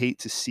I hate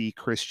to see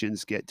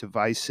Christians get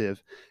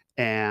divisive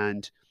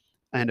and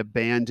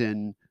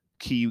abandon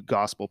key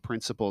gospel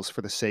principles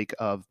for the sake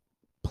of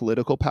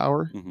political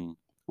power, Mm-hmm.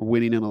 or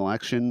winning an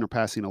election or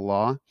passing a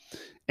law,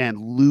 and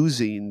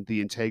losing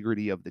the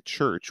integrity of the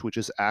church, which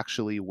is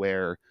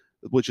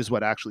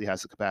what actually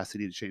has the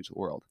capacity to change the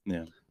world.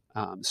 Yeah.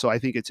 So I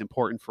think it's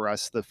important for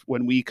us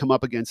when we come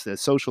up against a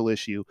social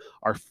issue,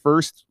 our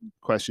first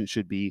question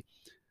should be,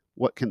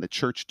 what can the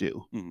church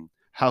do? Mm-hmm.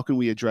 How can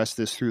we address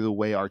this through the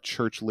way our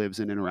church lives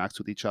and interacts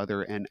with each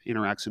other and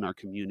interacts in our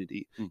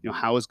community? Mm-hmm.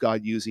 How is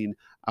God using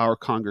our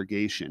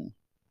congregation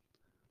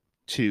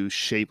to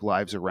shape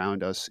lives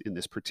around us in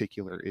this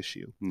particular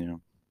issue? Yeah.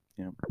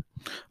 Yeah.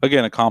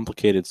 Again, a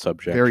complicated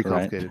subject, Very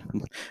right? complicated.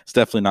 It's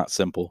definitely not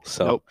simple.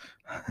 So,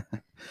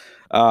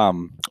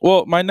 Nope.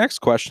 well, my next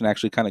question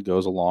actually kind of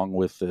goes along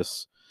with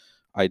this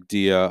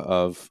idea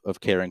of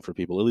caring for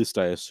people. At least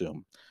I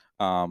assume.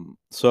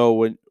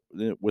 So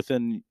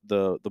within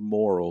the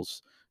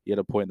morals, you had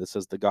a point that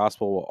says the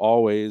gospel will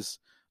always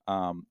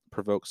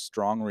provoke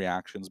strong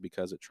reactions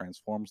because it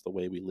transforms the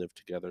way we live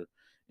together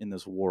in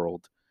this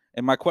world.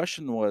 And my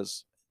question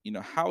was,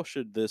 how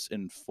should this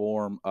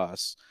inform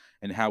us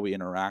and how we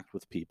interact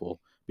with people?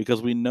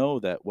 Because we know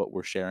that what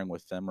we're sharing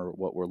with them or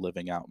what we're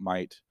living out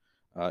might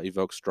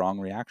evoke strong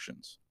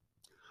reactions.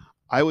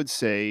 I would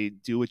say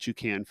do what you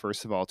can,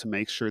 first of all, to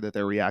make sure that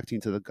they're reacting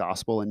to the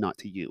gospel and not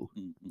to you.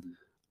 Mm-hmm.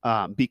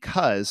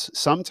 Because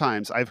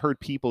sometimes I've heard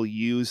people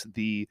use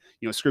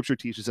scripture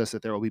teaches us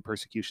that there will be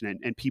persecution,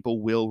 and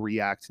people will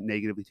react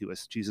negatively to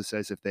us. Jesus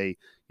says, if they,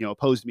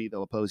 oppose me,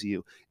 they'll oppose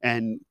you.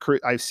 And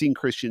I've seen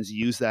Christians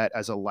use that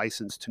as a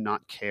license to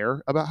not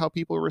care about how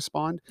people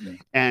respond. Yeah.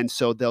 And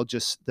so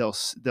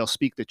they'll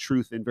speak the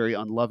truth in very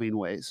unloving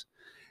ways.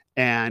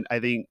 And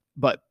I think,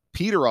 but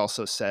Peter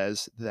also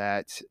says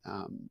that,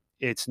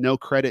 it's no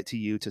credit to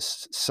you to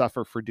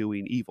suffer for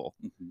doing evil.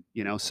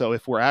 Mm-hmm. So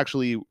if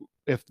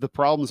the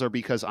problems are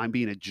because I'm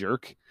being a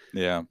jerk,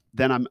 Yeah.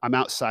 then I'm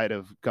outside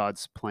of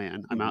God's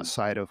plan. I'm Mm-hmm.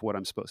 outside of what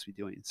I'm supposed to be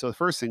doing. So the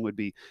first thing would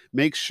be,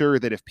 make sure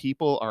that if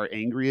people are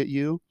angry at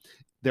you,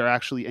 they're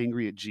actually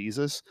angry at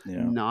Jesus,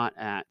 Yeah. not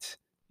at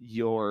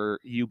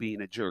you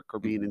being a jerk or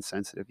being Mm-hmm.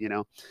 insensitive.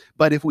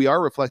 But if we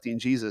are reflecting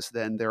Jesus,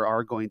 then there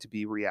are going to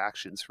be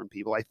reactions from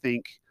people. I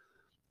think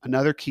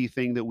another key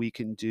thing that we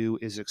can do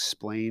is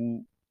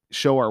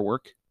show our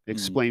work,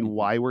 explain Mm-hmm.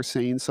 why we're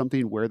saying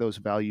something, where those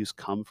values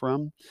come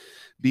from,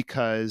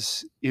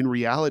 because in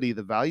reality,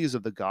 the values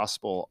of the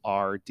gospel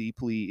are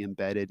deeply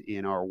embedded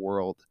in our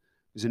world.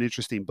 There's an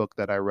interesting book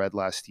that I read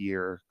last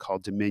year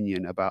called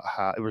Dominion, about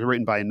how it was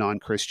written by a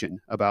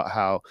non-Christian, about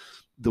how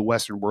the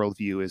Western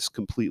worldview is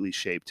completely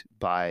shaped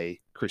by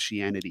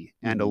Christianity.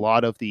 Mm-hmm. And a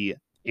lot of the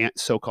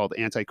so-called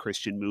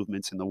anti-Christian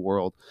movements in the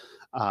world,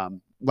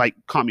 like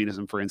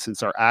communism, for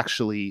instance, are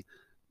actually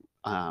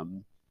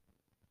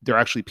they're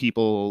actually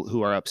people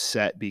who are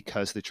upset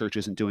because the church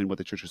isn't doing what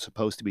the church is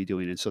supposed to be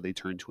doing, and so they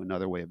turn to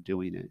another way of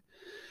doing it.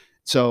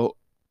 So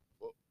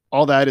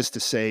all that is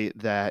to say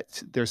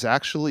that there's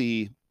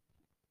actually,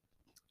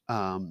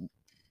 at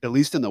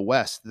least in the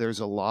West, there's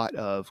a lot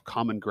of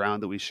common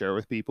ground that we share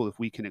with people if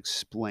we can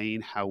explain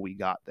how we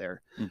got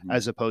there, Mm-hmm.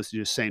 as opposed to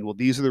just saying, well,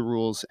 these are the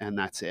rules and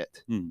that's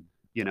it.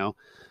 Mm-hmm.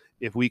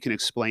 If we can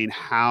explain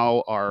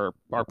how our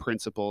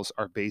principles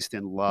are based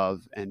in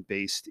love and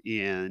based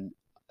in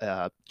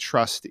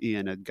trust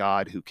in a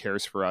God who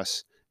cares for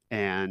us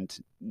and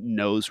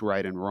knows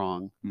right and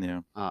wrong, Yeah.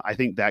 I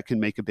think that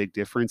can make a big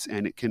difference.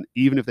 And it can,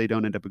 even if they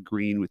don't end up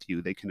agreeing with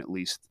you, they can at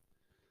least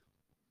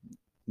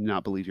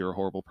not believe you're a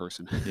horrible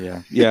person.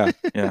 Yeah. Yeah.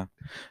 Yeah.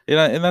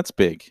 And that's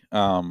big.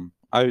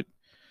 There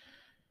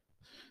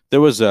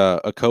was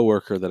a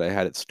coworker that I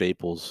had at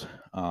Staples,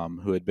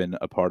 who had been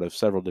a part of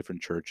several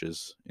different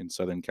churches in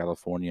Southern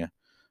California,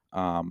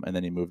 and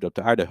then he moved up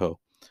to Idaho,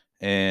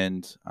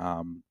 and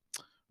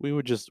we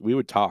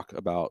would talk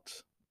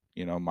about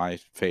my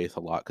faith a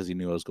lot because he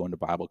knew I was going to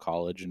Bible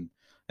college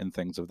and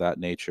things of that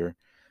nature,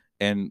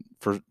 and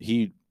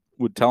he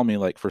would tell me,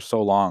 like, for so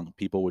long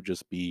people would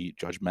just be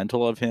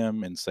judgmental of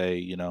him and say,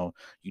 you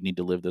need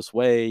to live this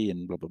way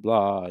and blah blah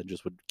blah, and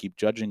just would keep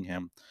judging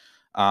him.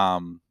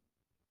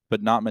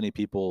 But not many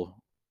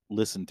people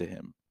listened to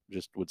him,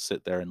 just would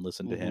sit there and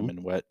listen to him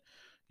and what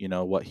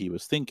he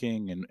was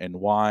thinking and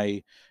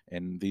why,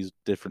 and these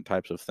different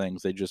types of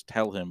things. They just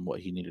tell him what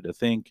he needed to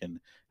think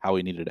and how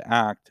he needed to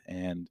act,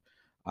 and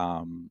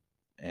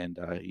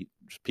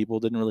people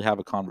didn't really have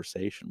a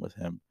conversation with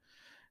him.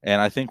 And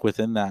I think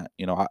within that,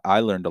 I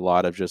learned a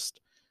lot of just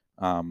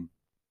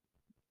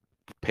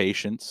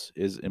patience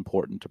is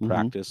important to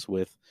practice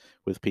with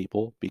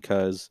people,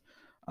 because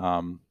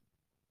I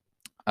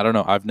don't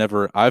know. I've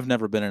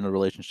never been in a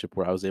relationship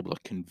where I was able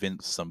to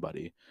convince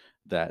somebody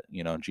that,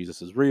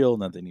 Jesus is real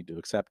and that they need to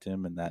accept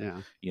him, and that,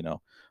 Yeah.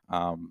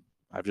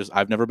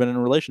 I've never been in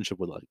a relationship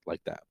with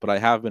like that. But I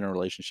have been in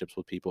relationships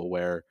with people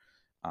where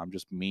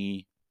just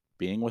me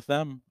being with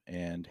them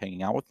and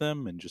hanging out with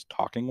them and just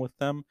talking with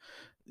them,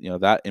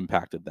 that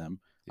impacted them.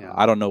 Yeah.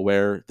 I don't know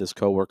where this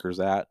coworker's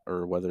at,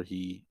 or whether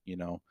he,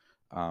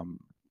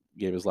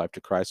 gave his life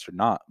to Christ or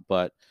not,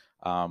 but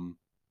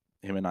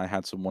him and I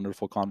had some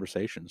wonderful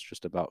conversations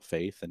just about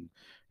faith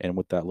and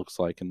what that looks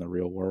like in the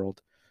real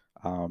world.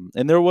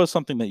 And there was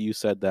something that you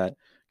said that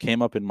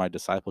came up in my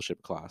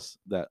discipleship class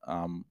that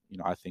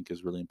I think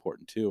is really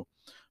important too.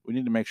 We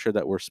need to make sure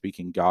that we're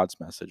speaking God's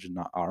message and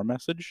not our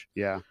message.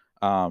 Yeah.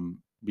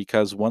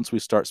 Because once we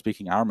start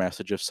speaking our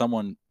message, if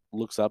someone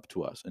looks up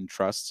to us and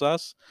trusts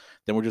us,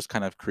 then we're just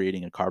kind of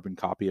creating a carbon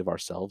copy of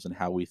ourselves and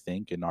how we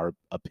think and our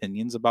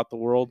opinions about the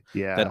world that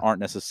Yeah.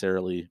 aren't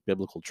necessarily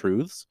biblical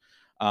truths.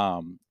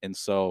 And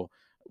so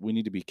we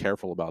need to be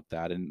careful about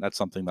that. And that's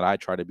something that I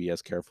try to be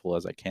as careful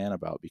as I can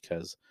about,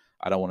 because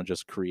I don't want to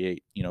just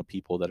create,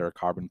 people that are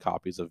carbon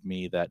copies of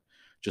me that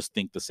just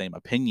think the same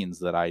opinions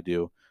that I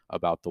do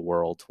about the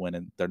world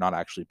when they're not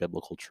actually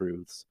biblical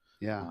truths.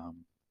 Yeah.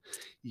 Um,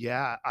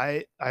 Yeah.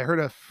 I heard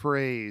a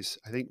phrase,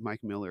 I think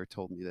Mike Miller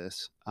told me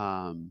this,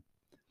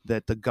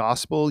 that the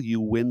gospel you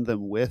win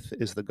them with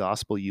is the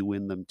gospel you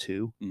win them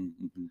to.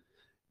 mm-hmm,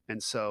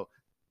 And so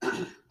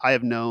I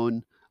have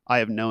known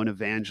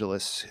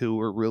evangelists who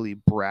were really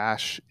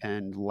brash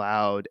and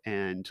loud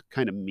and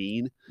kind of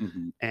mean,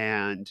 mm-hmm,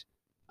 and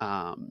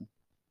um,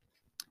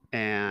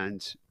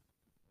 and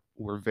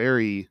were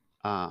very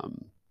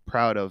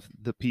proud of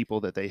the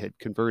people that they had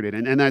converted,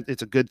 and that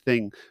it's a good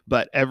thing.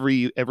 But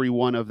every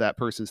one of that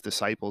person's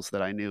disciples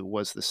that I knew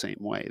was the same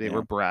way. They were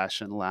yeah,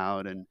 brash and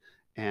loud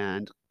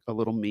and a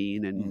little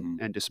mean mm-hmm,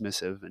 and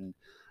dismissive,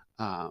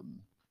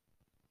 um,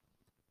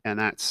 and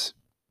that's,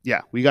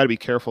 yeah, we got to be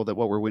careful that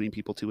what we're winning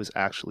people to is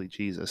actually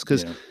Jesus,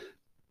 because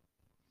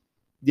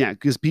yeah,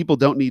 people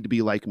don't need to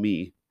be like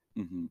me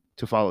mm-hmm,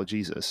 to follow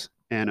Jesus.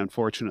 And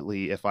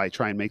unfortunately, if I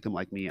try and make them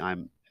like me,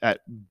 I'm at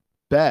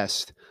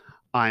best,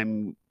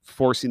 I'm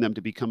forcing them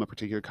to become a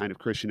particular kind of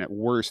Christian. At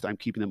worst, I'm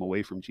keeping them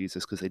away from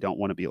Jesus because they don't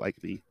want to be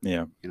like me.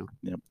 yeah, You know?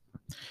 yeah.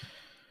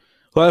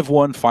 Well, I have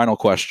one final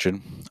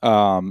question,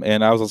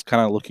 and I was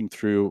kind of looking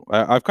through.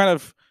 I've kind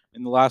of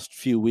in the last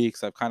few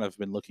weeks, I've kind of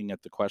been looking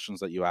at the questions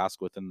that you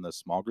ask within the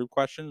small group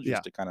questions, Yeah.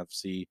 just to kind of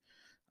see,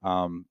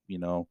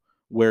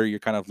 where you're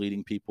kind of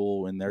leading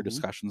people in their Mm-hmm.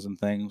 discussions and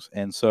things.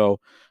 And so,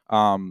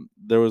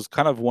 there was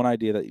kind of one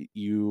idea that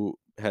you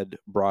had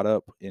brought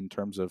up in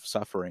terms of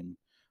suffering,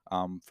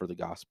 for the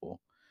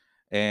gospel.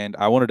 And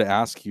I wanted to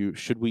ask you,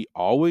 should we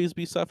always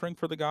be suffering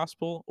for the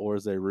gospel, or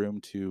is there room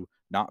to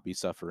not be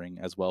suffering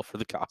as well for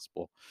the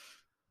gospel?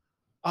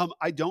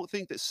 I don't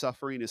think that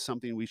suffering is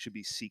something we should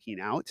be seeking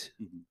out.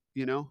 Mhm.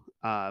 You know,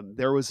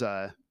 there was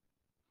a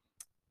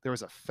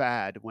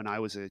fad when I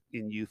was in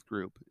youth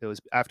group. It was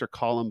after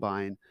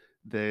Columbine.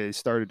 They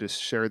started to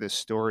share this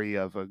story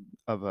of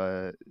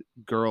a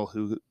girl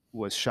who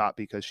was shot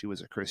because she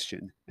was a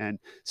Christian. And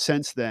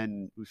since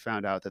then, we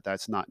found out that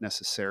that's not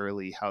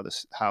necessarily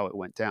how it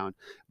went down.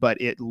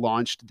 But it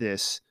launched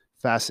this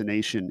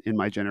fascination in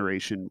my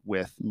generation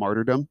with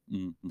martyrdom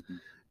Mhm.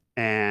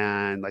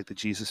 and like the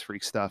Jesus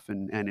freak stuff,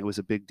 and it was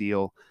a big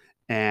deal.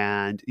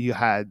 And you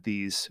had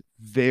these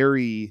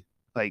very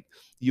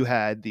you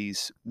had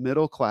these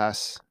middle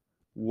class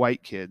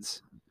white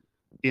kids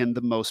in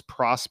the most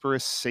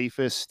prosperous,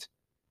 safest,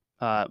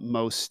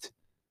 most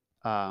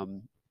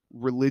um,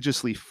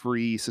 religiously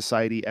free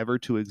society ever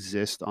to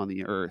exist on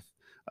the earth,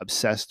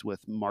 obsessed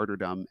with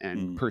martyrdom and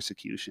Mm.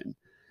 persecution.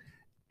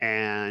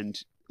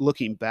 And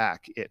looking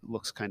back, it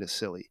looks kind of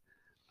silly,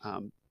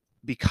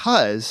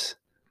 because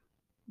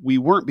we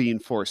weren't being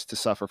forced to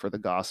suffer for the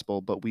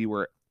gospel, but we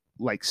were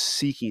like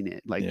seeking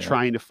it, like Yeah.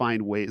 trying to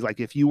find ways. Like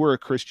if you were a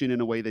Christian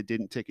in a way that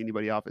didn't tick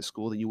anybody off at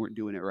school, then you weren't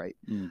doing it right.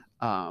 Mm.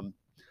 Um,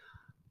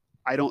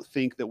 I don't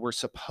think that we're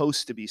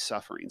supposed to be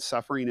suffering.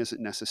 Suffering isn't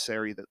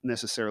necessarily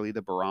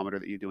the barometer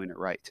that you're doing it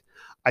right.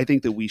 I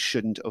think that we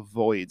shouldn't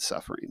avoid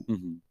suffering,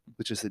 Mhm.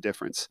 which is the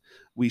difference.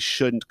 We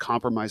shouldn't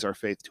compromise our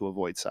faith to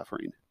avoid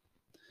suffering.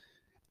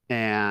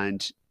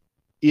 And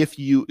I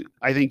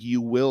think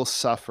you will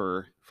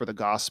suffer for the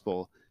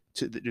gospel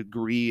to the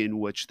degree in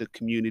which the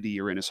community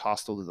you're in is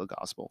hostile to the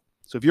gospel.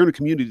 So if you're in a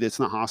community that's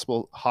not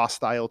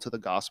hostile to the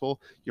gospel,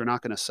 you're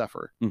not going to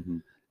suffer.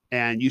 Mhm.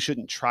 And you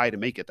shouldn't try to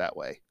make it that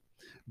way.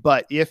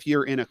 But if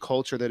you're in a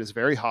culture that is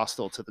very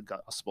hostile to the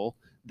gospel,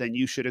 then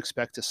you should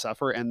expect to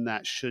suffer, and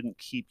that shouldn't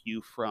keep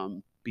you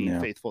from being Yeah.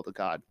 faithful to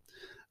God.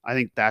 I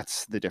think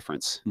that's the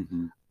difference.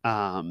 Mhm.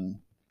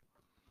 Um,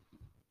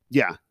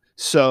 yeah.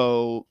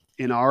 So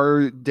in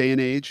our day and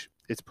age,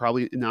 it's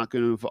probably not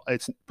going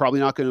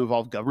to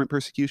involve government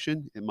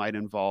persecution. It might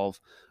involve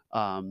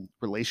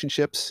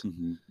relationships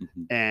Mhm.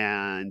 Mhm.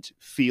 and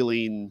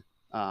feeling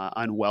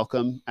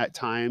unwelcome at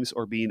times,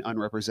 or being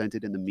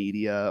unrepresented in the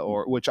media,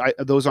 or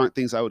those aren't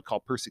things I would call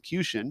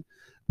persecution,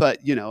 but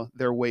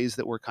there are ways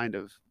that we're kind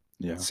of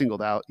Yeah.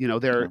 singled out. Yeah.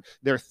 There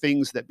are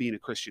things that being a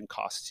Christian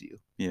costs you,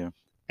 Yeah.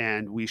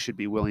 and we should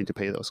be willing to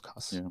pay those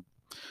costs. Yeah.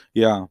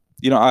 Yeah.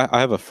 I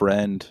have a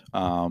friend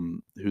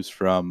who's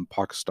from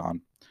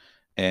Pakistan,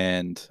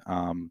 and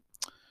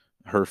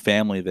her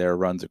family there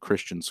runs a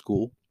Christian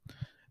school.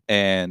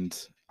 And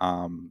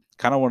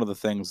kind of one of the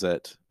things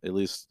that at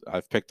least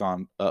I've picked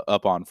on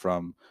up on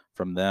from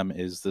them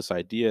is this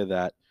idea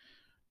that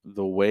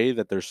the way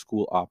that their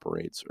school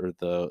operates, or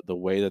the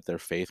way that their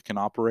faith can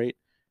operate,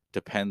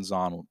 depends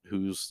on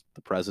who's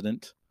the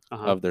president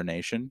Uh-huh. of their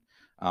nation,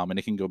 and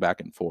it can go back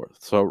and forth.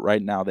 So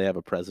right now they have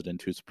a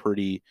president who's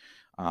pretty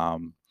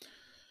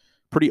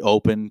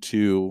open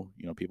to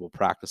people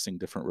practicing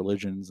different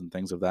religions and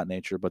things of that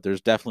nature. But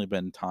there's definitely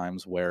been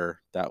times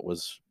where that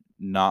was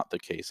not the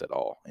case at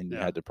all, and you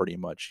Yeah. had to pretty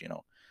much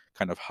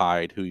kind of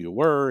hide who you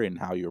were and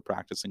how you were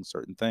practicing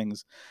certain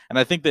things. And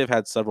I think they've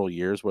had several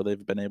years where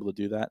they've been able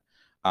to do that,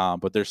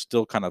 but there's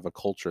still kind of a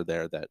culture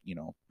there that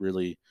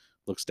really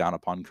looks down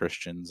upon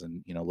Christians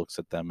and looks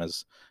at them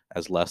as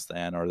less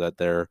than, or that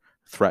they're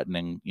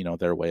threatening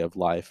their way of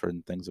life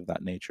and things of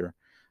that nature.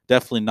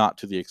 Definitely not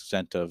to the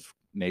extent of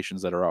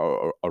nations that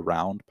are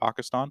around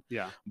Pakistan.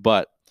 Yeah.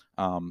 But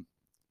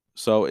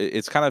so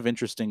it's kind of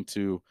interesting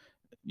to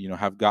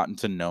have gotten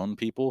to know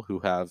people who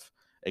have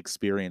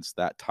experienced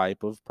that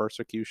type of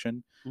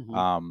persecution,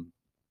 Mm-hmm.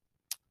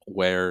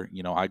 where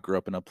I grew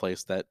up in a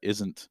place that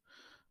isn't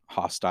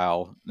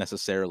hostile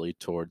necessarily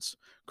towards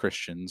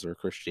Christians or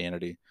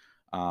Christianity.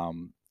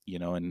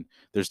 And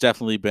there's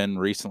definitely been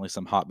recently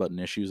some hot button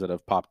issues that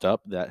have popped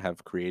up that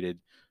have created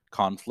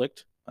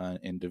conflict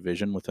and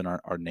division within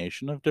our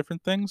nation of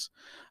different things.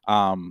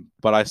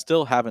 But I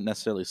still haven't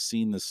necessarily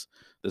seen this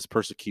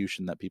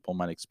persecution that people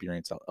might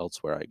experience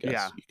elsewhere, I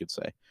guess you could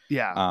say.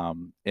 Yeah.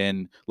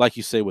 And like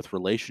you say, with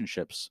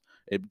relationships,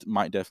 it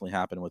might definitely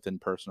happen within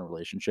personal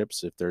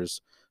relationships. If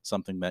there's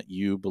something that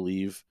you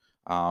believe,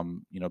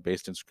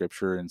 based in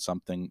scripture, and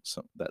something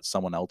that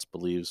someone else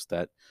believes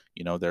that,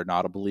 they're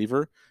not a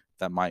believer,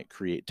 that might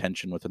create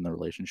tension within the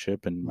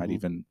relationship and might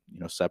even,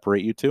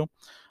 separate you two.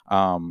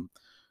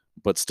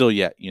 But still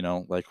yet,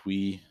 like,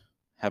 we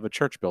have a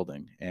church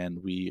building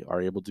and we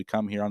are able to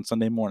come here on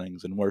Sunday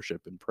mornings and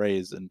worship and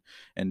praise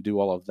and do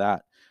all of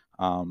that.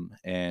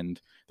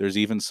 And there's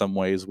even some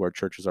ways where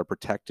churches are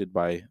protected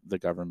by the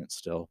government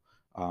still.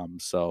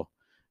 So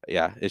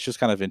yeah, it's just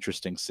kind of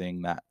interesting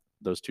seeing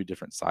those two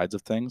different sides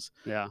of things.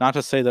 Yeah. Not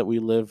to say that we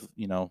live,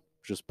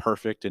 just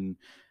perfect and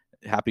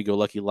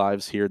happy-go-lucky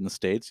lives here in the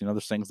States.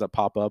 There's things that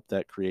pop up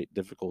that create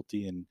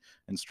difficulty and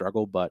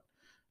struggle, but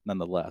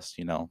nonetheless,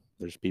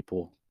 there's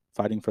people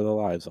fighting for their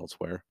lives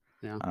elsewhere.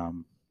 Yeah.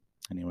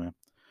 Anyway,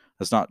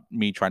 that's not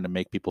me trying to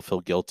make people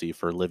feel guilty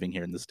for living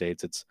here in the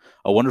States. It's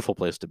a wonderful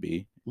place to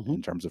be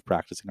in terms of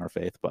practicing our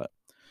faith, but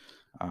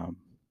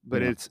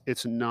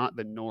it's not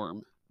the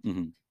norm.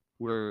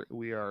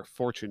 We are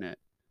fortunate.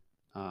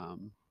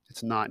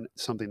 It's not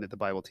something that the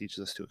Bible teaches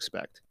us to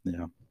expect.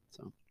 Yeah.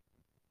 So.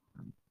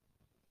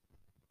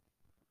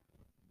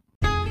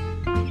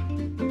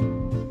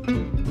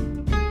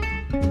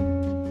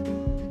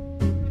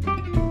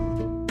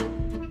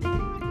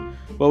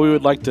 Well, we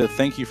would like to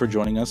thank you for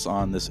joining us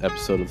on this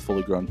episode of the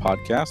Fully Grown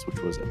Podcast, which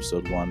was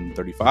episode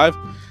 135.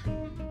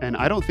 And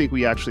I don't think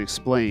we actually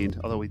explained,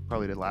 although we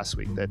probably did last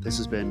week, that this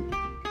has been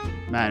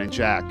Matt and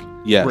Jack.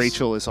 Yes.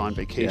 Rachel is on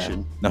vacation.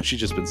 Yeah. No, she's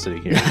just been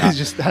sitting here,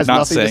 just has not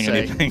nothing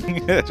saying to say.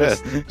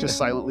 anything. just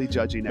silently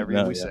judging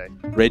everything we say.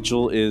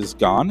 Rachel is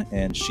gone,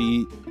 and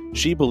she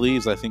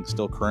believes, I think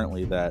still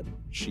currently, that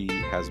she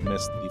has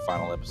missed the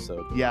final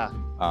episode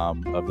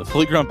of the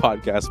Fully Grown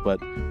Podcast.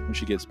 But when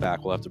she gets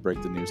back, we'll have to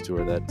break the news to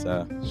her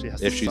that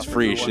if she's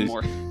free,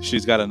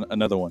 she's got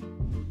another one.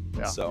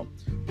 Yeah. So,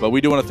 but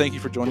we do want to thank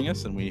you for joining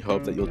us, and we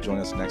hope that you'll join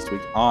us next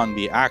week on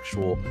the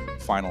actual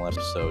final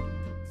episode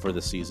for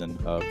the season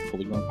of the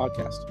Fully Grown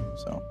Podcast.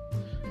 So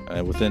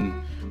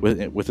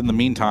within the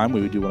meantime,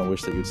 we do want to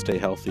wish that you'd stay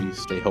healthy,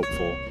 stay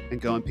hopeful, and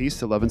go in peace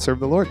to love and serve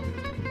the Lord.